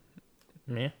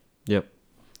 Yeah. Yep.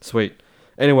 Sweet.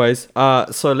 Anyways,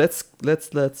 so let's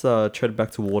tread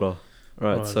back to water.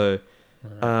 Right. Right. So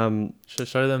Alright.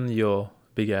 Show them your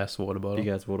big ass water bottle. big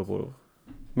ass water bottle.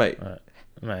 Mate, Alright.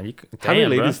 Man, you how many damn,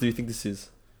 bro. liters do you think this is?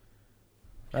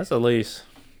 That's at least.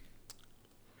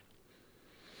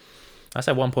 I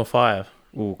said 1.5.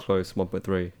 Oh, close,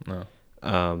 1.3.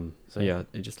 No. So yeah,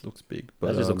 it just looks big. But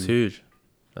That just looks huge.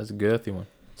 That's a girthy one.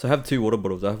 So I have 2 water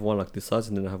bottles. I have one like this size,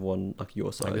 and then I have one like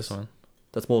your size. Like this one.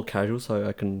 That's more casual, so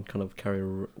I can kind of carry.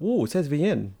 Oh, it says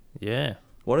VN. Yeah.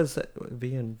 What is that?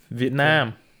 VN.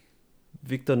 Vietnam.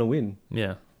 Victor Nguyen.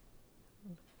 Yeah.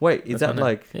 Wait, is that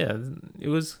like... Yeah, it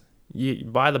was... You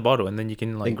buy the bottle and then you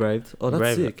can like... engraved? Oh,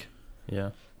 that's sick.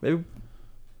 Yeah. Maybe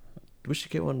we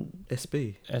should get one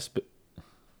SB.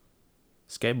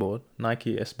 Skateboard.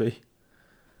 Nike SB.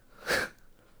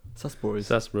 Sus Bros.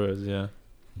 Sus Bros, yeah.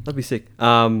 That'd be sick.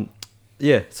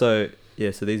 So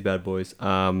these bad boys.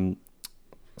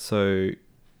 So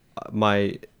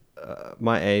my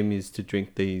aim is to drink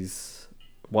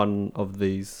one of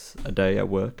these a day at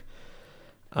work.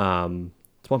 It's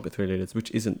 1.3 liters,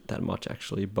 which isn't that much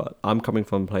actually, but I'm coming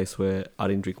from a place where I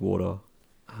didn't drink water.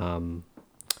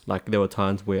 Like there were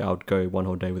times where I would go one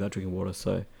whole day without drinking water,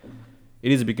 so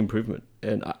it is a big improvement.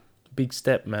 And big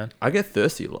step, man. I get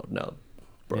thirsty a lot now,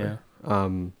 bro. Yeah.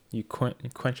 You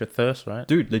quench your thirst, right?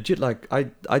 Dude, legit, like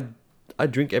I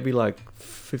drink every like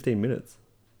 15 minutes.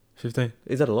 15?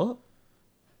 Is that a lot?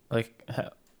 Like,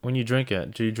 when you drink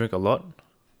it, do you drink a lot?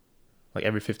 Like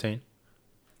every 15?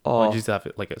 Oh, or do you just have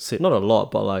it like a sip? Not a lot,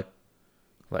 but like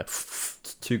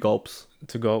 2 gulps.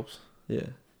 2 gulps? Yeah.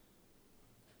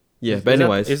 Yeah, but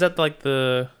anyways. Is that like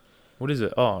the... What is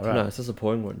it? Oh, right. No, it's just a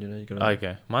pouring one, you know. You gotta...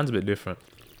 Okay. Mine's a bit different.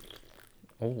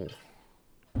 Oh.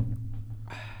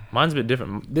 Mine's a bit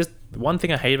different. This one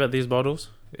thing I hate about these bottles,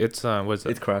 it's what is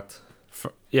it? It's cracked.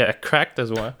 Yeah, cracked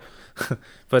as well.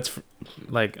 But it's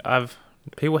like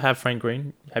people have Frank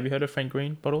Green. Have you heard of Frank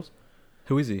Green bottles?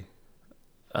 Who is he?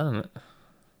 I don't know.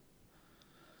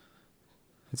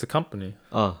 It's a company.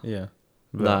 Oh. Yeah.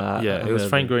 But Nah. Yeah, it was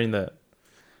Frank Green that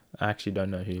I actually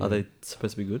don't know who. Are they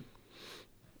supposed to be good?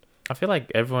 I feel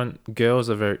like girls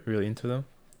are really into them.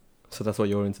 So that's why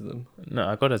you're into them? No,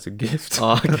 I got it as a gift.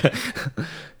 Oh, okay.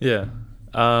 Yeah.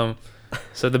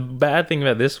 So the bad thing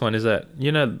about this one is that,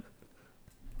 you know,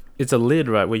 it's a lid,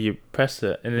 right, where you press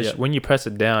it, and when you press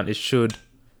it down, it should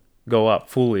go up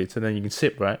fully, so then you can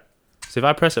sip, right? So if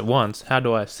I press it once, how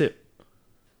do I sip?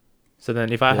 So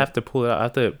then if I have to pull it out, I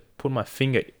have to put my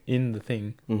finger in the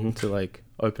thing to like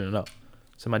open it up.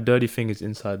 So my dirty finger's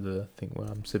inside the thing where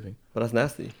I'm sipping. But that's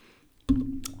nasty.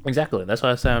 Exactly. That's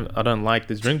why I say I don't like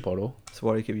this drink bottle. So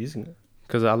why do you keep using it?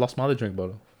 Because I lost my other drink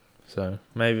bottle. So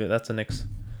maybe that's the next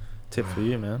tip for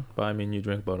you, man. Buy me a new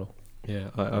drink bottle. Yeah,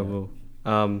 I will.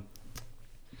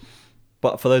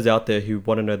 But for those out there who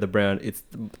want to know the brand, it's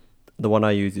the one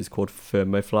I use is called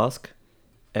Thermo Flask,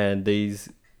 and these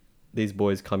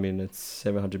boys come in at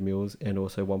 700 mils and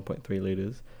also 1.3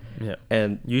 liters. Yeah,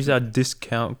 and use our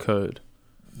discount code.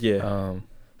 Yeah,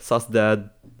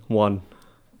 SUSDAD1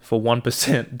 for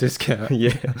 1% discount.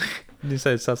 Yeah, you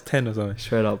say it's SUS10 or something.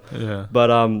 Straight up. Yeah,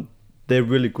 but they're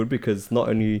really good because not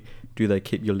only do they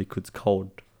keep your liquids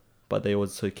cold, but they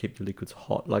also keep your liquids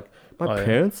hot. Like my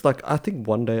parents, like I think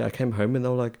one day I came home and they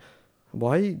were like,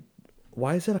 "Why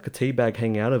is there like a tea bag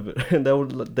hanging out of it?" And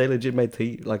they legit made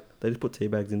tea. Like they just put tea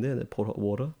bags in there and they poured hot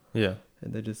water. Yeah,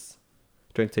 and they just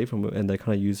drank tea from it, and they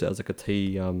kind of use it as like a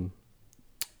tea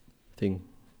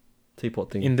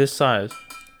teapot thing. In this size.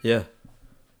 Yeah.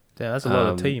 Yeah, that's a lot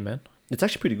of tea, man. It's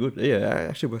actually pretty good. Yeah, it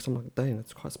actually works. I'm like, dang,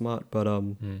 that's quite smart. But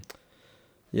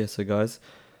yeah. So guys,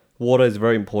 water is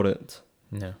very important.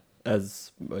 Yeah.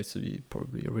 As most of you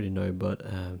probably already know, but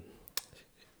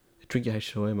drink your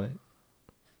H2O, mate.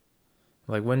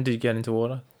 Like, when did you get into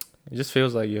water? It just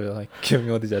feels like you're like giving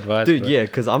all these advice. Dude, yeah,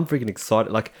 because I'm freaking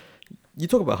excited. Like, you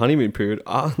talk about honeymoon period.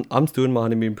 I'm still in my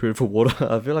honeymoon period for water.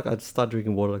 I feel like I started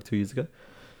drinking water like 2 years ago.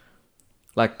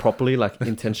 Like, properly, like,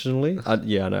 intentionally. I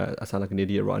know I sound like an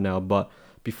idiot right now, but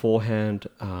beforehand,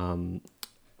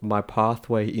 my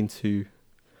pathway into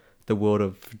the world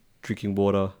of drinking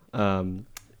water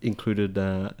included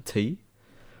tea.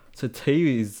 So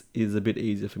tea is a bit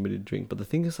easier for me to drink, but the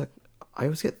thing is, like, I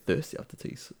always get thirsty after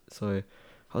tea. So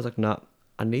I was like, nah,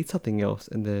 I need something else,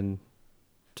 and then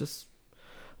just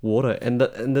water. And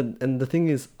the thing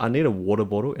is, I need a water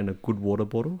bottle, and a good water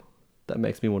bottle that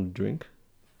makes me want to drink.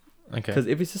 Okay. Because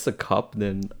if it's just a cup,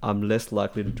 then I'm less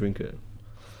likely to drink it.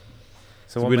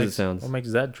 So what makes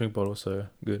that drink bottle so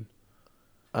good?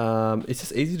 It's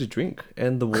just easy to drink,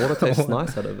 and the water tastes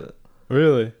nice out of it.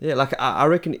 Really? Yeah, like I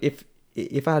reckon if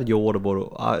I had your water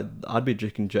bottle, I'd be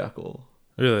drinking Jack or.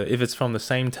 Really, if it's from the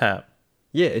same tap.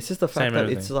 Yeah, it's just the fact that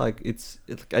everything. it's like it's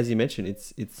as you mentioned,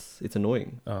 it's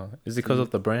annoying. Oh, is it because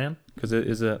of the brand? Because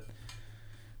is it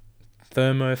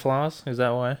Thermo Flask? Is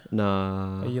that why?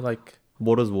 Nah. Are you like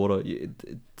water's water?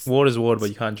 Water's water, but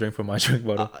you can't drink from my drink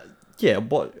bottle. Yeah,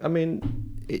 but I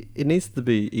mean, it needs to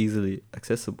be easily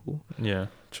accessible. Yeah,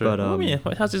 true. But what do you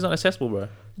mean? How's this not accessible, bro?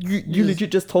 You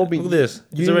legit just told me. Look at this.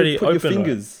 It's already put open. Your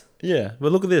fingers. Right? Yeah,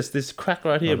 but look at this. This crack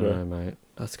right here, bro. No, mate.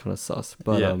 That's kind of sus.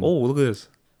 But yeah. Oh, look at this.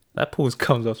 That pulls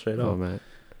comes off straight off. Oh, mate.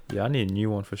 Yeah, I need a new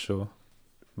one for sure.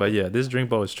 But yeah, this drink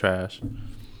bowl is trash.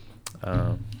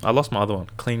 I lost my other one,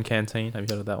 Clean Canteen. Have you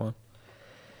heard of that one?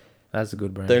 That's a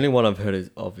good brand. The only one I've heard is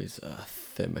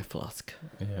Thermoflask.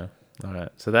 Yeah. All right.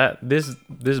 So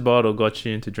this bottle got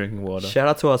you into drinking water. Shout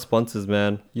out to our sponsors,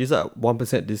 man. Use that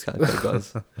 1% discount code,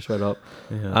 guys. Straight up.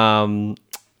 Yeah.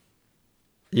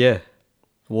 Yeah.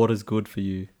 Water's good for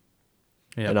you.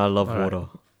 Yeah. And I love All water.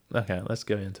 Right. Okay, let's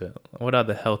go into it. What are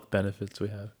the health benefits we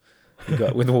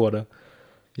got with water?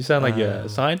 You sound like you're a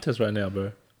scientist right now,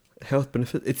 bro. Health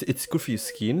benefits. It's good for your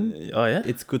skin. Oh yeah.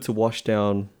 It's good to wash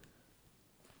down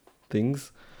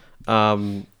things.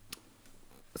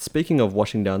 Speaking of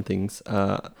washing down things,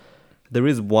 there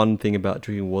is one thing about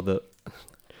drinking water.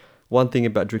 One thing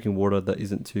about drinking water that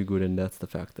isn't too good, and that's the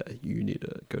fact that you need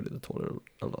to go to the toilet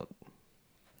a lot.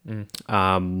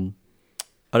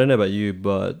 I don't know about you,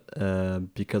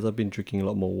 but because I've been drinking a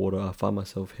lot more water, I find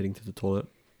myself heading to the toilet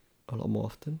a lot more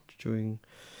often during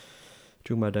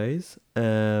my days,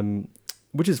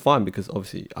 which is fine because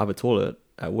obviously I have a toilet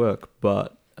at work,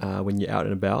 but when you're out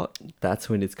and about, that's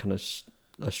when it's kind of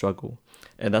a struggle.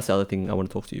 And that's the other thing I want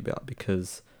to talk to you about,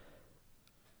 because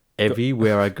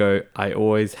everywhere I go, I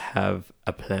always have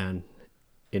a plan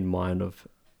in mind of,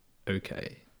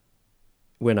 okay,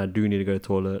 when I do need to go to the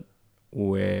toilet,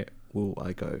 where will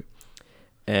I go?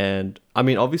 And I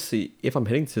mean, obviously, if I'm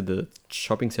heading to the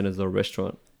shopping centers or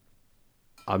restaurant,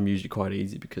 I'm usually quite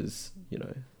easy because,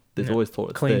 there's always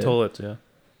toilets Clean there. toilets, yeah.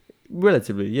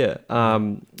 Relatively, yeah.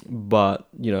 But,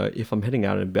 if I'm heading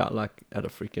out and about, like, at a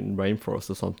freaking rainforest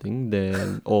or something,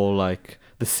 then, or, like,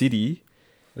 the city,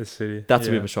 that's a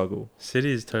bit of a struggle.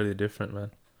 City is totally different,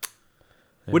 man.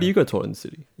 Where do you go to toilet in the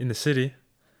city? In the city?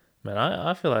 Man,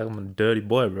 I feel like I'm a dirty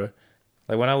boy, bro.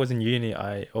 Like, when I was in uni,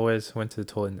 I always went to the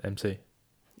toilet in MC.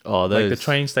 Oh, those... Like, the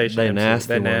train station they're MC, nasty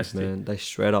they're ones, nasty. man. They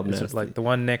straight up nasty. It's like the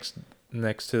one next to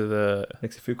the...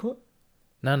 Next to food court?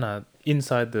 No,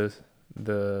 inside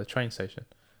the train station.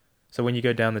 So when you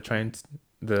go down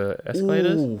the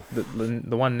escalators,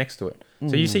 the one next to it.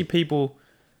 So you see people,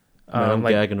 I'm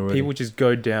gagging already. People just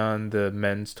go down the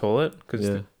men's toilet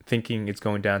because thinking it's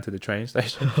going down to the train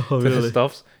station. Oh, really? It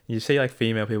stops. You see like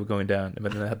female people going down,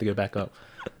 but then they have to go back up.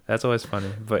 That's always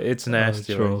funny, but it's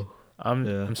nasty. True. I'm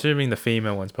assuming the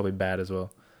female one's probably bad as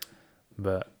well,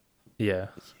 but yeah.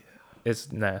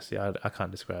 It's nasty. I can't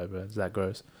describe it. It's that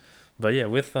gross. But yeah,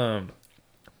 with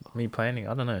me planning,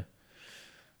 I don't know.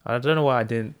 I don't know why I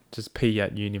didn't just pee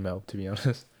at Unimel, to be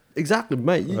honest. Exactly,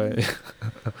 mate.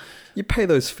 You pay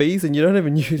those fees and you don't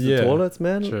even use the toilets,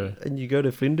 man. True. And you go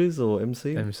to Flinders or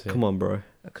MC. Come on, bro.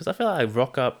 Because I feel like I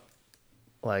rock up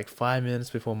like 5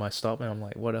 minutes before my stop, and I'm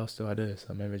like, what else do I do?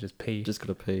 So maybe just pee. Just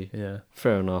gotta pee. Yeah.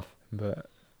 Fair enough. But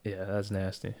yeah, that's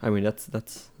nasty. I mean,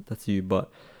 that's you.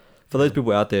 But for those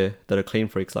people out there that are clean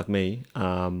freaks like me,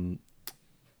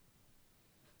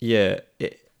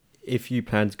 if you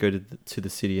plan to go to the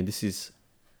city, and this is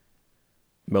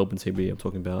Melbourne CBD I'm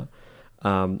talking about,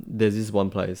 there's this one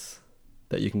place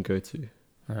that you can go to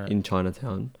in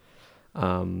Chinatown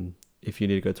if you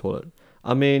need to go to the toilet.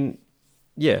 I mean,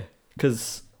 yeah,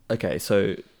 because, okay,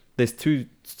 so there's two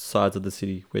sides of the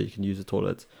city where you can use the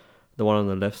toilets. The one on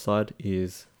the left side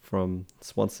is from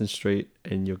Swanston Street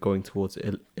and you're going towards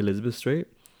Elizabeth Street.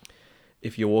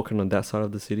 If you're walking on that side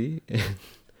of the city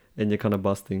and you're kind of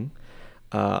busting,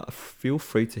 feel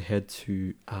free to head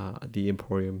to the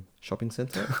Emporium Shopping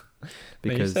Centre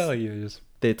because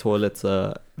their toilets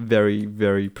are very,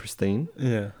 very pristine.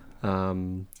 Yeah.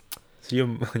 So you're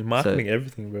marketing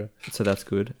everything, bro. So that's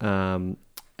good. And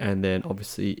then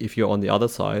obviously if you're on the other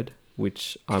side,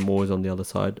 which I'm always on the other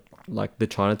side, like the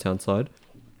Chinatown side,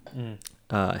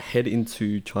 head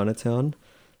into Chinatown,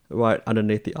 right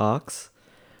underneath the arcs,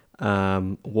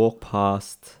 walk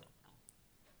past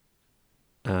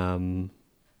that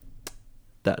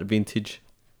Vintage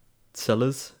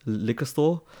Cellars liquor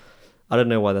store. I don't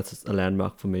know why that's a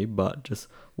landmark for me, but just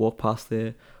walk past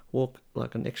there, walk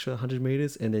like an extra 100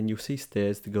 meters, and then you'll see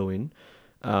stairs to go in.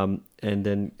 And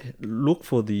then look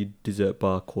for the dessert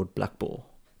bar called Black Ball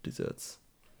Desserts.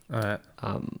 Alright.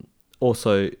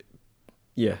 Also,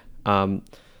 yeah.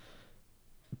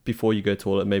 Before you go to the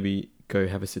toilet, maybe go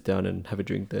have a sit down and have a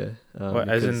drink there.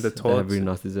 As in the toilet? They have really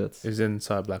nice desserts. Is it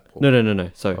inside Black Ball?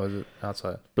 No. So, or is it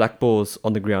outside? Black Ball's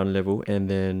on the ground level, and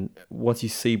then once you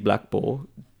see Black Ball,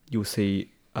 you'll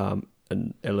see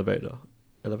an elevator.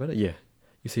 Elevator? Yeah.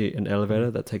 You see an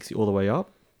elevator that takes you all the way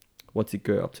up. Once you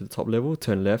go up to the top level,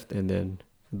 turn left, and then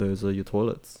those are your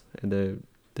toilets. And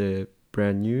they're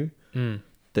brand new.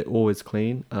 They're always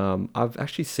clean. I've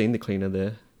actually seen the cleaner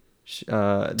there.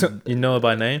 You know her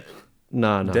by name?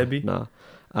 Nah. Debbie? Nah.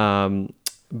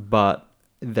 But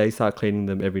they start cleaning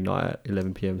them every night at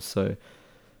 11 p.m. So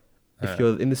If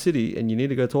you're in the city and you need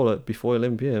to go to the toilet before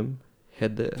 11 p.m,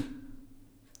 head there.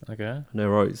 Okay. No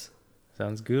worries.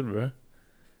 Sounds good, bro.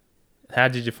 How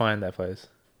did you find that place?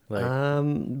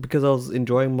 Because I was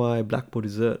enjoying my blackboard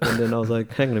dessert, and then I was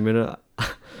like, hang on a minute,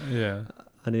 yeah.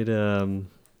 I need to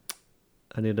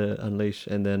unleash,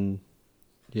 and then,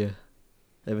 yeah,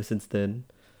 ever since then,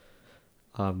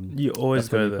 You always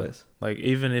that's my go new there. place. Like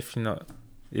even if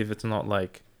it's not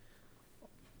like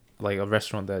a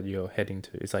restaurant that you're heading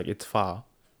to, it's like it's far.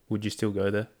 Would you still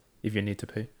go there if you need to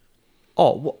pee?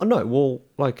 Oh well, no, well,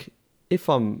 like if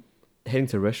I'm heading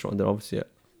to a restaurant, then obviously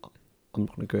I'm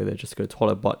not gonna go there just to go to the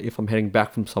toilet. But if I'm heading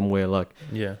back from somewhere, like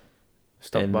Yeah.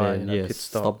 Stop and by, then pit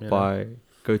stop. by,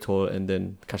 go toilet, and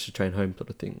then catch the train home, sort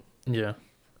of thing. Yeah.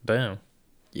 Damn.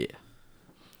 Yeah.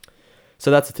 So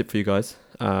that's a tip for you guys.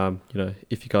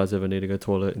 If you guys ever need to go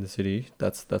toilet in the city,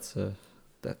 that's a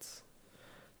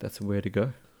where to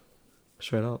go.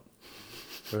 Straight up.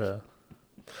 Bruh.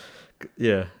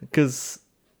 Yeah, because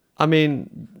I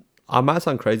mean, I might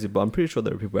sound crazy, but I'm pretty sure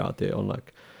there are people out there on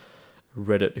like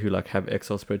Reddit who like have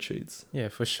Excel spreadsheets Yeah,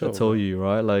 for sure. that tell you,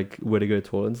 right, like where to go to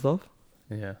toilet and stuff.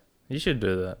 Yeah. You should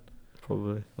do that.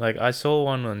 Probably. Like I saw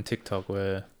one on TikTok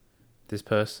where this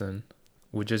person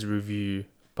would just review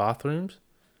bathrooms,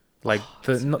 like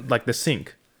not like the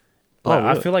sink. Like,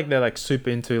 really? I feel like they're like super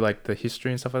into like the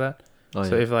history and stuff like that. Oh,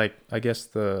 So yeah. if like I guess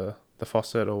the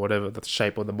faucet or whatever, the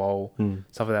shape of the bowl,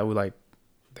 stuff like that, would like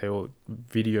they will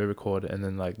video record it and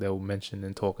then like they'll mention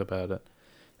and talk about it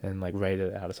and like rate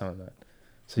it out or something like that.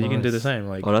 So you can do the Nice. same,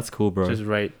 like Oh, that's cool, bro. just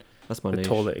rate That's my the niche.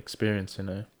 toilet experience,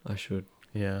 I should.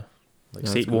 Yeah, like Yeah,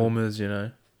 seat that's good. warmers,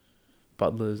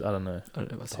 butlers. I don't know, I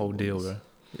don't know about the whole deal, bro.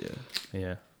 Yeah.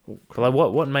 Yeah. Oh, But like,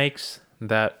 what makes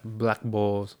that Black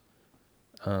Balls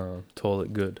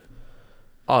toilet good?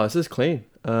 Oh, it's just clean.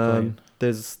 Clean.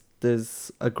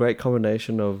 There's a great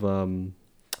combination of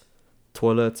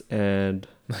toilets and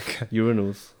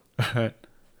urinals, Right.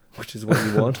 which is what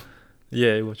you want.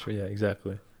 Yeah,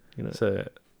 exactly. So So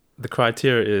the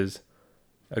criteria is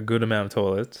a good amount of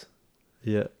toilets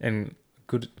yeah, and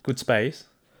good space.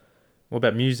 What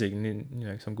about music?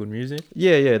 Some good music.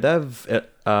 yeah. They have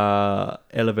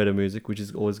elevator music, which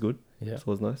is always good. Yeah, It's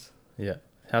always nice. yeah.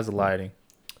 How's the lighting?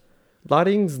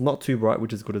 Lighting's not too bright,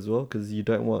 which is good as well, because you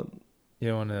don't want. You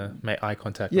don't want to make eye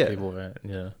contact Yeah. with people, right?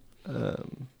 Yeah.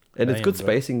 And it's Damn, good bro.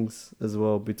 spacings as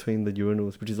well between the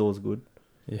urinals, which is always good,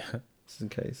 Yeah. just in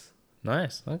case.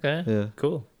 Nice. Okay. Yeah.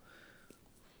 Cool.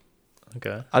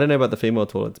 Okay. I don't know about the female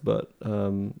toilets, but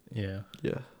Yeah.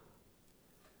 yeah.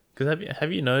 Because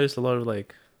have you noticed a lot of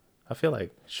like, I feel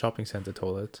like shopping center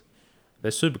toilets,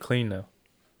 they're super clean now.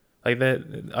 Like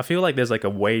I feel like there's like a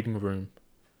waiting room,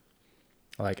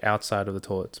 like outside of the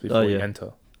toilets before you yeah.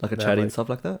 enter. Like a They have, chatty and like, stuff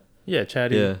like that. Yeah,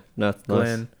 chatty. Yeah, no, that's nice.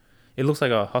 Glen. It looks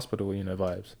like a hospital,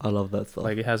 vibes. I love that stuff.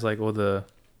 Like it has like all the,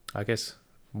 I guess,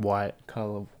 white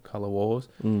color walls,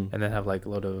 and then have like a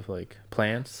lot of like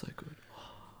plants, So good.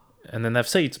 and then they have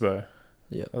seats, bro.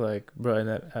 Yeah. Like, bro, and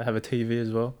that have a TV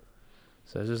as well.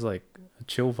 So it's just like a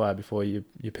chill vibe before you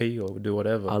pee or do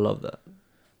whatever. I love that.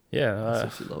 Yeah, I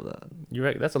seriously love that. you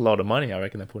reckon that's a lot of money? I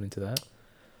reckon they put into that.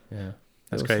 Yeah,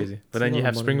 that's crazy. But then you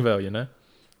have Springvale,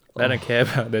 they don't care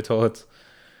about their toilets.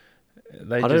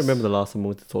 I don't remember the last time I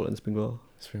went to the toilet in Springvale.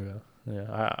 Springvale.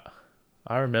 Yeah,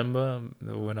 I remember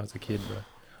when I was a kid, bro.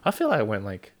 I feel like I went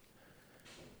like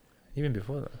even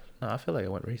before that. No, I feel like I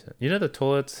went recent. The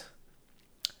toilets.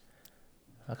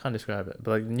 I can't describe it,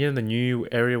 but like the new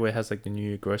area where it has like the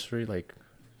new grocery, like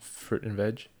fruit and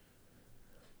veg.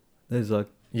 There's like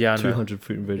Yeah, I know. 200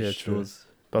 fruit and veg Yeah, true. stores.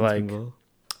 But in like Springvale.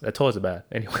 the toilets are bad.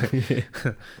 Anyway,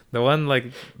 the one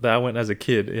like that I went as a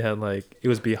kid, it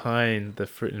was behind the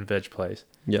fruit and veg place.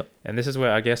 Yep. And this is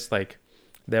where I guess like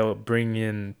they will bring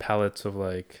in pallets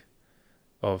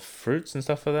of fruits and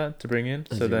stuff like that to bring in.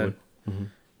 As So you then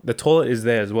the toilet is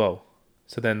there as well.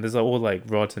 So then there's all like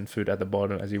rotten food at the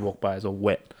bottom as you walk by. It's all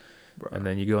wet. Bro. And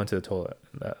then you go into the toilet.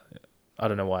 I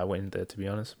don't know why I went in there, to be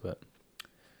honest, but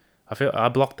I feel I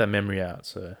blocked that memory out.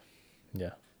 So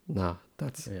yeah, Nah,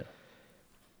 that's. yeah.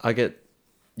 I get,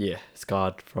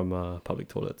 scarred from public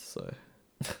toilets, so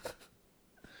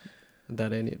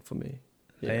that ain't it for me.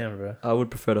 Yeah. Damn, bro. I would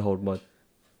prefer to hold my.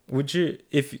 Would you,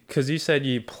 because you said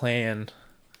you plan,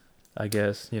 I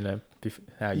guess,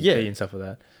 how you Yeah. pee and stuff like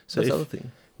that. So That's the other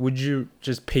thing. would you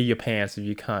just pee your pants if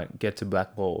you can't get to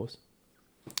Black Balls?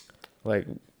 Like,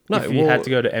 No, if you had to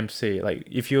go to MC, like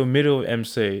if you're middle of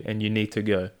MC and you need to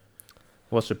go,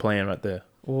 what's your plan right there?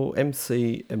 Well,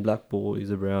 MC and Black Ball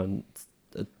is around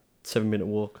a 7-minute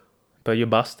walk. But you're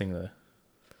busting though.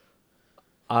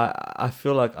 I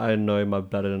feel like I know my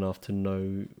bladder enough to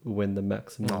know when the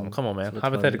maximum. Oh, come on, man. sort of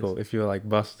time Hypothetical, is. if you're like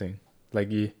busting,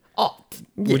 Like you, Oh,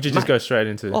 yeah, would you just go straight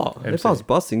into Oh, MC? if I was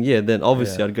busting, yeah, then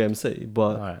obviously Yeah. I'd go MC.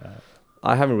 But Alright.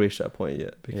 I haven't reached that point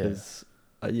yet because,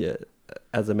 yeah,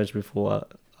 as I mentioned before,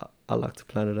 I like to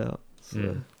plan it out.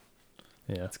 So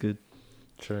Yeah, that's good.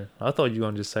 true. I thought you were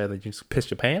gonna just say that you just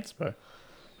pissed your pants, bro.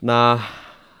 Nah,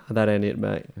 that ain't it,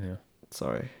 mate. Yeah,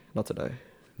 Sorry, not today.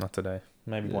 not today.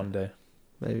 Maybe Yeah. one day.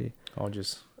 Maybe. I'll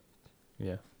just,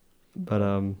 yeah. But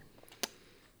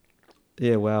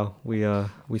yeah, wow.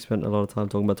 We spent a lot of time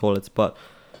talking about toilets, but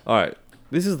all right,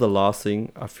 this is the last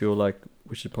thing I feel like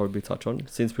we should probably touch on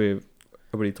since we're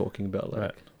already talking about like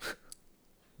Right.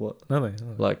 what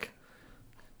Nothing. like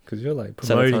Because you're like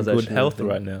promoting Sanitisation good and health everything.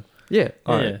 right now. yeah.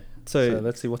 All Yeah. right. So So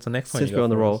let's see what's the next one. since you we're got on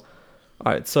the for roll, us.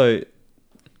 all right. So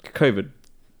COVID,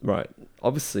 right?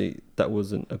 Obviously, that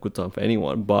wasn't a good time for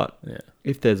anyone. But Yeah.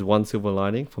 if there's one silver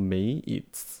lining for me,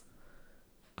 it's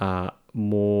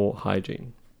more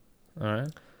hygiene. All right.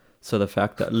 So the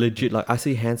fact that legit, like I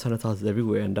see hand sanitizers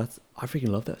everywhere, and I freaking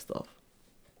love that stuff.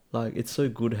 Like it's so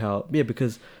good how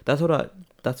because that's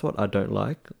what I don't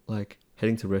like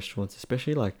heading to restaurants,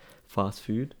 especially like fast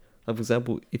food. Like for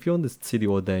example, if you're in the city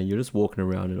all day and you're just walking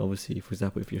around, and obviously, for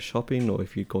example, if you're shopping or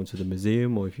if you're going to the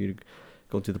museum or if you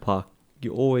go to the park,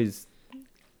 you always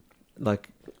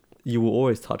you will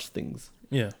always touch things.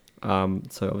 Yeah.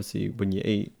 So obviously when you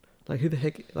eat, like who the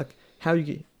heck, like how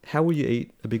will you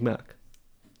eat a Big Mac?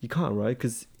 You can't, right?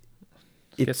 Because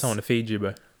Get someone to feed you,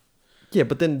 bro. yeah,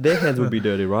 but then their hands would be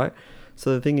dirty, right?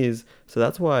 So the thing is, so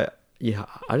that's why, yeah,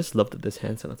 I just love that there's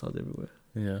hand sanitizer everywhere.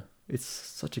 Yeah. It's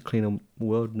such a cleaner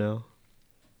world now.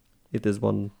 If there's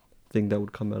one thing that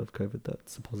would come out of COVID,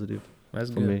 that's a positive That's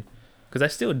for good. me. Because I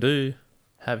still do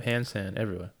have hand sand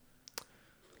everywhere.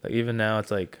 Like even now,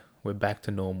 it's like we're back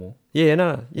to normal. Yeah,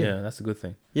 no, Yeah, that's a good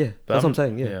thing. yeah. But That's what I'm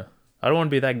saying. Yeah. I don't want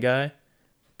to be that guy,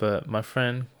 but my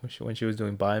friend, when she was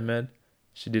doing biomed,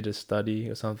 she did a study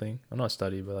or something. Well, not a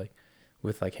study, but like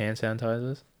with like hand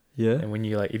sanitizers. Yeah. And when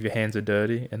you like, if your hands are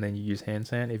dirty and then you use hand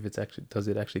sand, if it's actually, does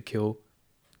it actually kill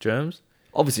germs?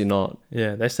 Obviously not.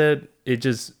 Yeah, they said it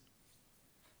just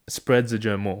spreads the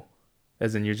germ more,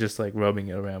 as in you're just like rubbing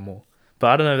it around more. But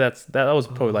I don't know. That was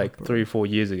probably like bro. 3 or 4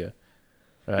 years ago,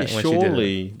 right? Yeah, when she did it.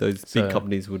 surely those big So-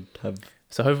 companies would have.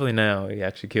 So hopefully now it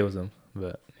actually kills them.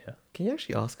 But yeah, Can you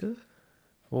actually ask her?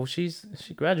 well she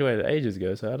graduated ages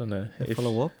ago, so I don't know. A if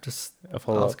follow up? Just a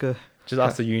follow ask her. Just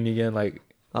ask the uni again. Like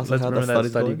Ask her let's how remember that that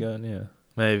study's study going. going. Yeah,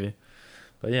 maybe.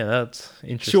 But yeah, that's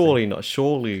interesting. Surely not.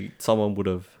 Surely someone would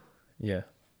have Yeah,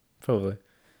 probably.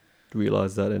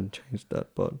 realized that and changed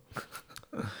that. But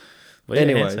But yeah,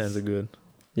 Anyways. hand sands are good.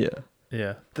 yeah,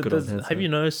 Yeah. Good on hand Have sand. you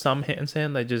noticed some hand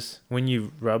sand, they just, when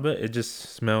you rub it, it just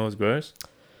smells gross?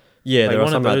 yeah. Like there are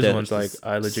one of some out those there ones, that like just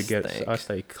I legit get, stink I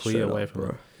stay clear straight away up, from bro.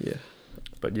 it. Yeah,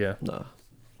 But yeah, nah.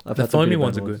 I've the had some foamy pretty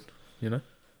ones bad are good, you know?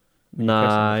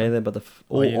 Nah, press and then but the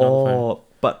Oh, you're not a fan.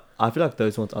 but I feel like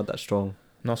those ones aren't that strong.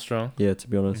 Not strong. Yeah, to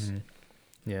be honest. Mhm.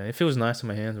 Yeah, it feels nice in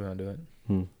my hands when I do it.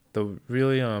 Hmm. The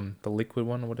really, the liquid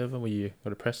one or whatever, where you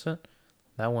gotta press it,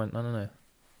 that one, I don't know,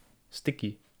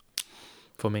 sticky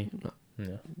for me. No.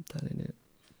 Yeah. That ain't it.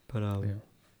 But Yeah.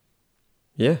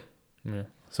 yeah. Yeah.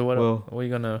 So what Well- are you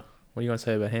gonna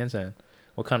say about hand sand?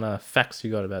 What kind of facts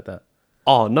you got about that?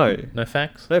 Oh no, No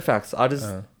facts? no facts. I just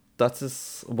Oh, that's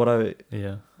just what I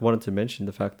yeah. wanted to mention,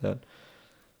 the fact that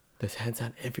there's hand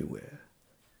sand everywhere,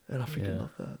 and I freaking Yeah.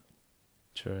 love that.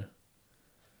 True.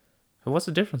 But what's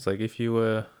the difference? Like if you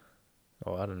were,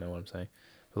 oh, I don't know what I'm saying,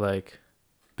 but like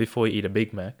before you eat a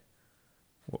Big Mac,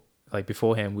 like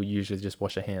beforehand we usually just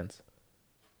wash our hands,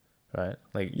 right?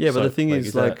 Like Yeah, but the thing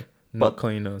is, that like, not but-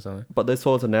 clean or something. But those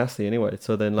toilets are nasty anyway.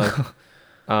 So then, like,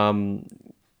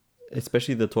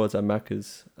 especially the toilets at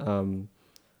Macca's,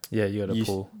 Yeah, you gotta you,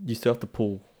 pull. you still have to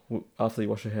pull after you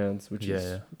wash your hands, which Yeah, is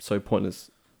yeah. so pointless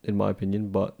in my opinion.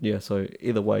 But yeah, so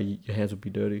either way, your hands would be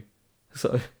dirty.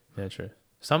 So Yeah, true.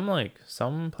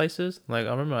 Some places, like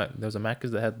I remember there was a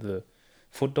Macca's that had the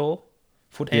foot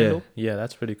Yeah. handle. Yeah,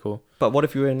 that's pretty cool. but what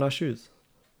if you're wearing nice shoes?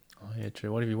 Oh yeah,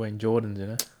 true. What if you're wearing Jordans, you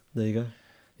know? There you go.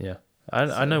 Yeah.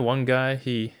 I know one guy,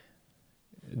 he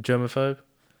germaphobe.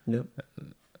 Yep.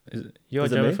 You're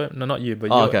Is a it me? germaphobe? No, not you,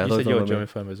 but Oh, you're, okay, I you thought said it you're a was me.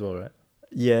 germaphobe as well, right?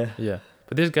 Yeah. Yeah.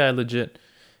 But this guy legit,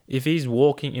 if he's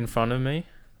walking in front of me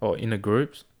or in a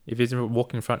group, if he's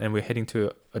walking in front and we're heading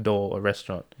to a door or a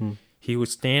restaurant, Hmm. he would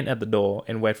stand at the door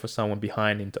and wait for someone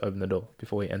behind him to open the door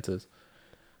before he enters.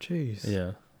 Jeez.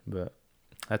 Yeah, but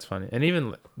that's funny. And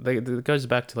even like it goes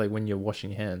back to like when you're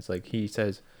washing your hands. Like he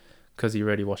says, because he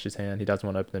already washed his hand, he doesn't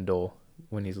want to open the door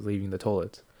when he's leaving the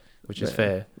toilet, which is Man.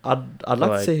 fair. I'd like to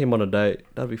like- see him on a date.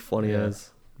 That'd be funny Yeah.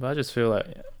 as. But I just feel like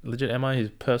legit, am I his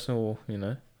personal,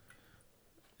 am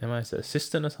I his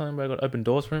assistant or something? Where I got to open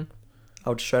doors for him? I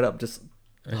would straight up just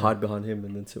hide behind him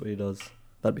and then see what he does.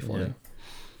 That'd be funny.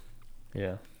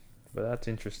 Yeah. But that's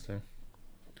interesting.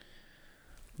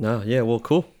 No, yeah, well,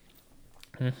 cool.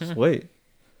 Mm-hmm. Sweet.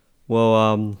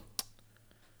 Well,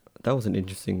 that was an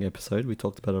interesting episode. We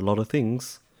talked about a lot of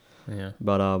things. Yeah.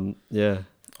 But yeah.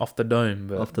 Off the dome,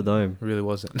 but off the dome. Really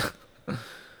wasn't.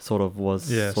 Sort of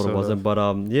was. Yeah, sort of wasn't. But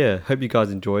yeah, hope you guys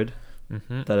enjoyed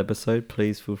mm-hmm. that episode.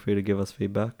 Please feel free to give us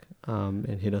feedback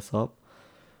and hit us up.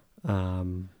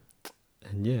 And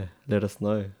yeah, let us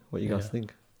know what you guys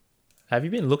think. Have you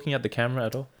been looking at the camera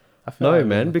at all? No,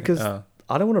 man, because I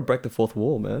don't want to break the fourth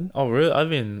wall, man. Oh, really? I've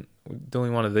been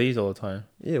doing one of these all the time.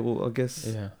 Yeah, well, I guess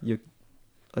you're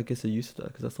used to that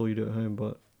because that's all you do at home,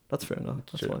 but that's fair enough.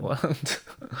 That's fine.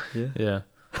 Yeah.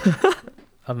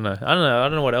 I don't know. I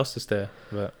don't know what else is there,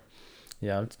 but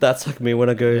yeah. That's like me when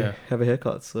I go have a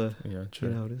haircut, so yeah, true.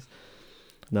 You know how it is.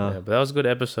 No. Yeah, but that was a good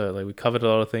episode. Like, we covered a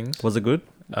lot of things. Was it good?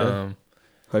 Hopefully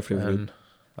it was good.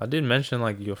 I did mention,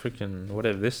 like, your freaking,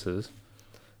 whatever this is.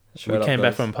 We came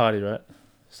back from a party, right?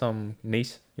 Your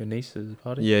niece's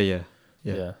party?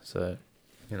 Yeah. So,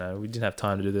 you know, we didn't have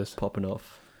time to do this. Popping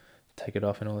off. Take it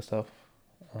off and all that stuff.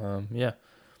 Yeah.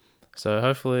 So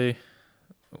hopefully,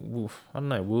 I don't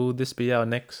know, will this be our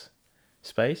next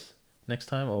space next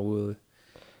time, or will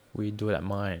we do it at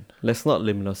mine? Let's not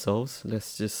limit ourselves.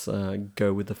 Let's just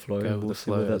go with the flow. We'll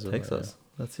see where that takes us.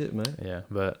 That's it, mate. Yeah,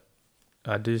 but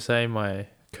I do say my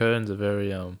curtains are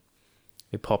very,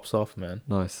 it pops off, man.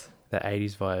 Nice. The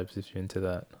 80s vibes, if you're into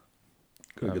that.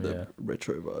 Go get that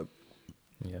retro vibe.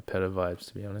 Yeah, pedo vibes,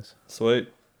 to be honest. Sweet.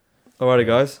 Alrighty,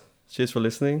 guys. Cheers for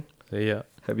listening. See ya.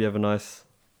 Hope you have a nice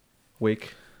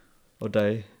week or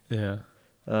day. Yeah.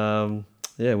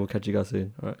 Yeah, we'll catch you guys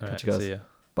soon. All right, catch you guys. See ya.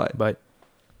 Bye. Bye.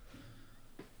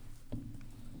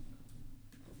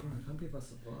 Bro, I can't believe I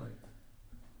survived.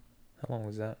 How long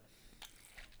was that?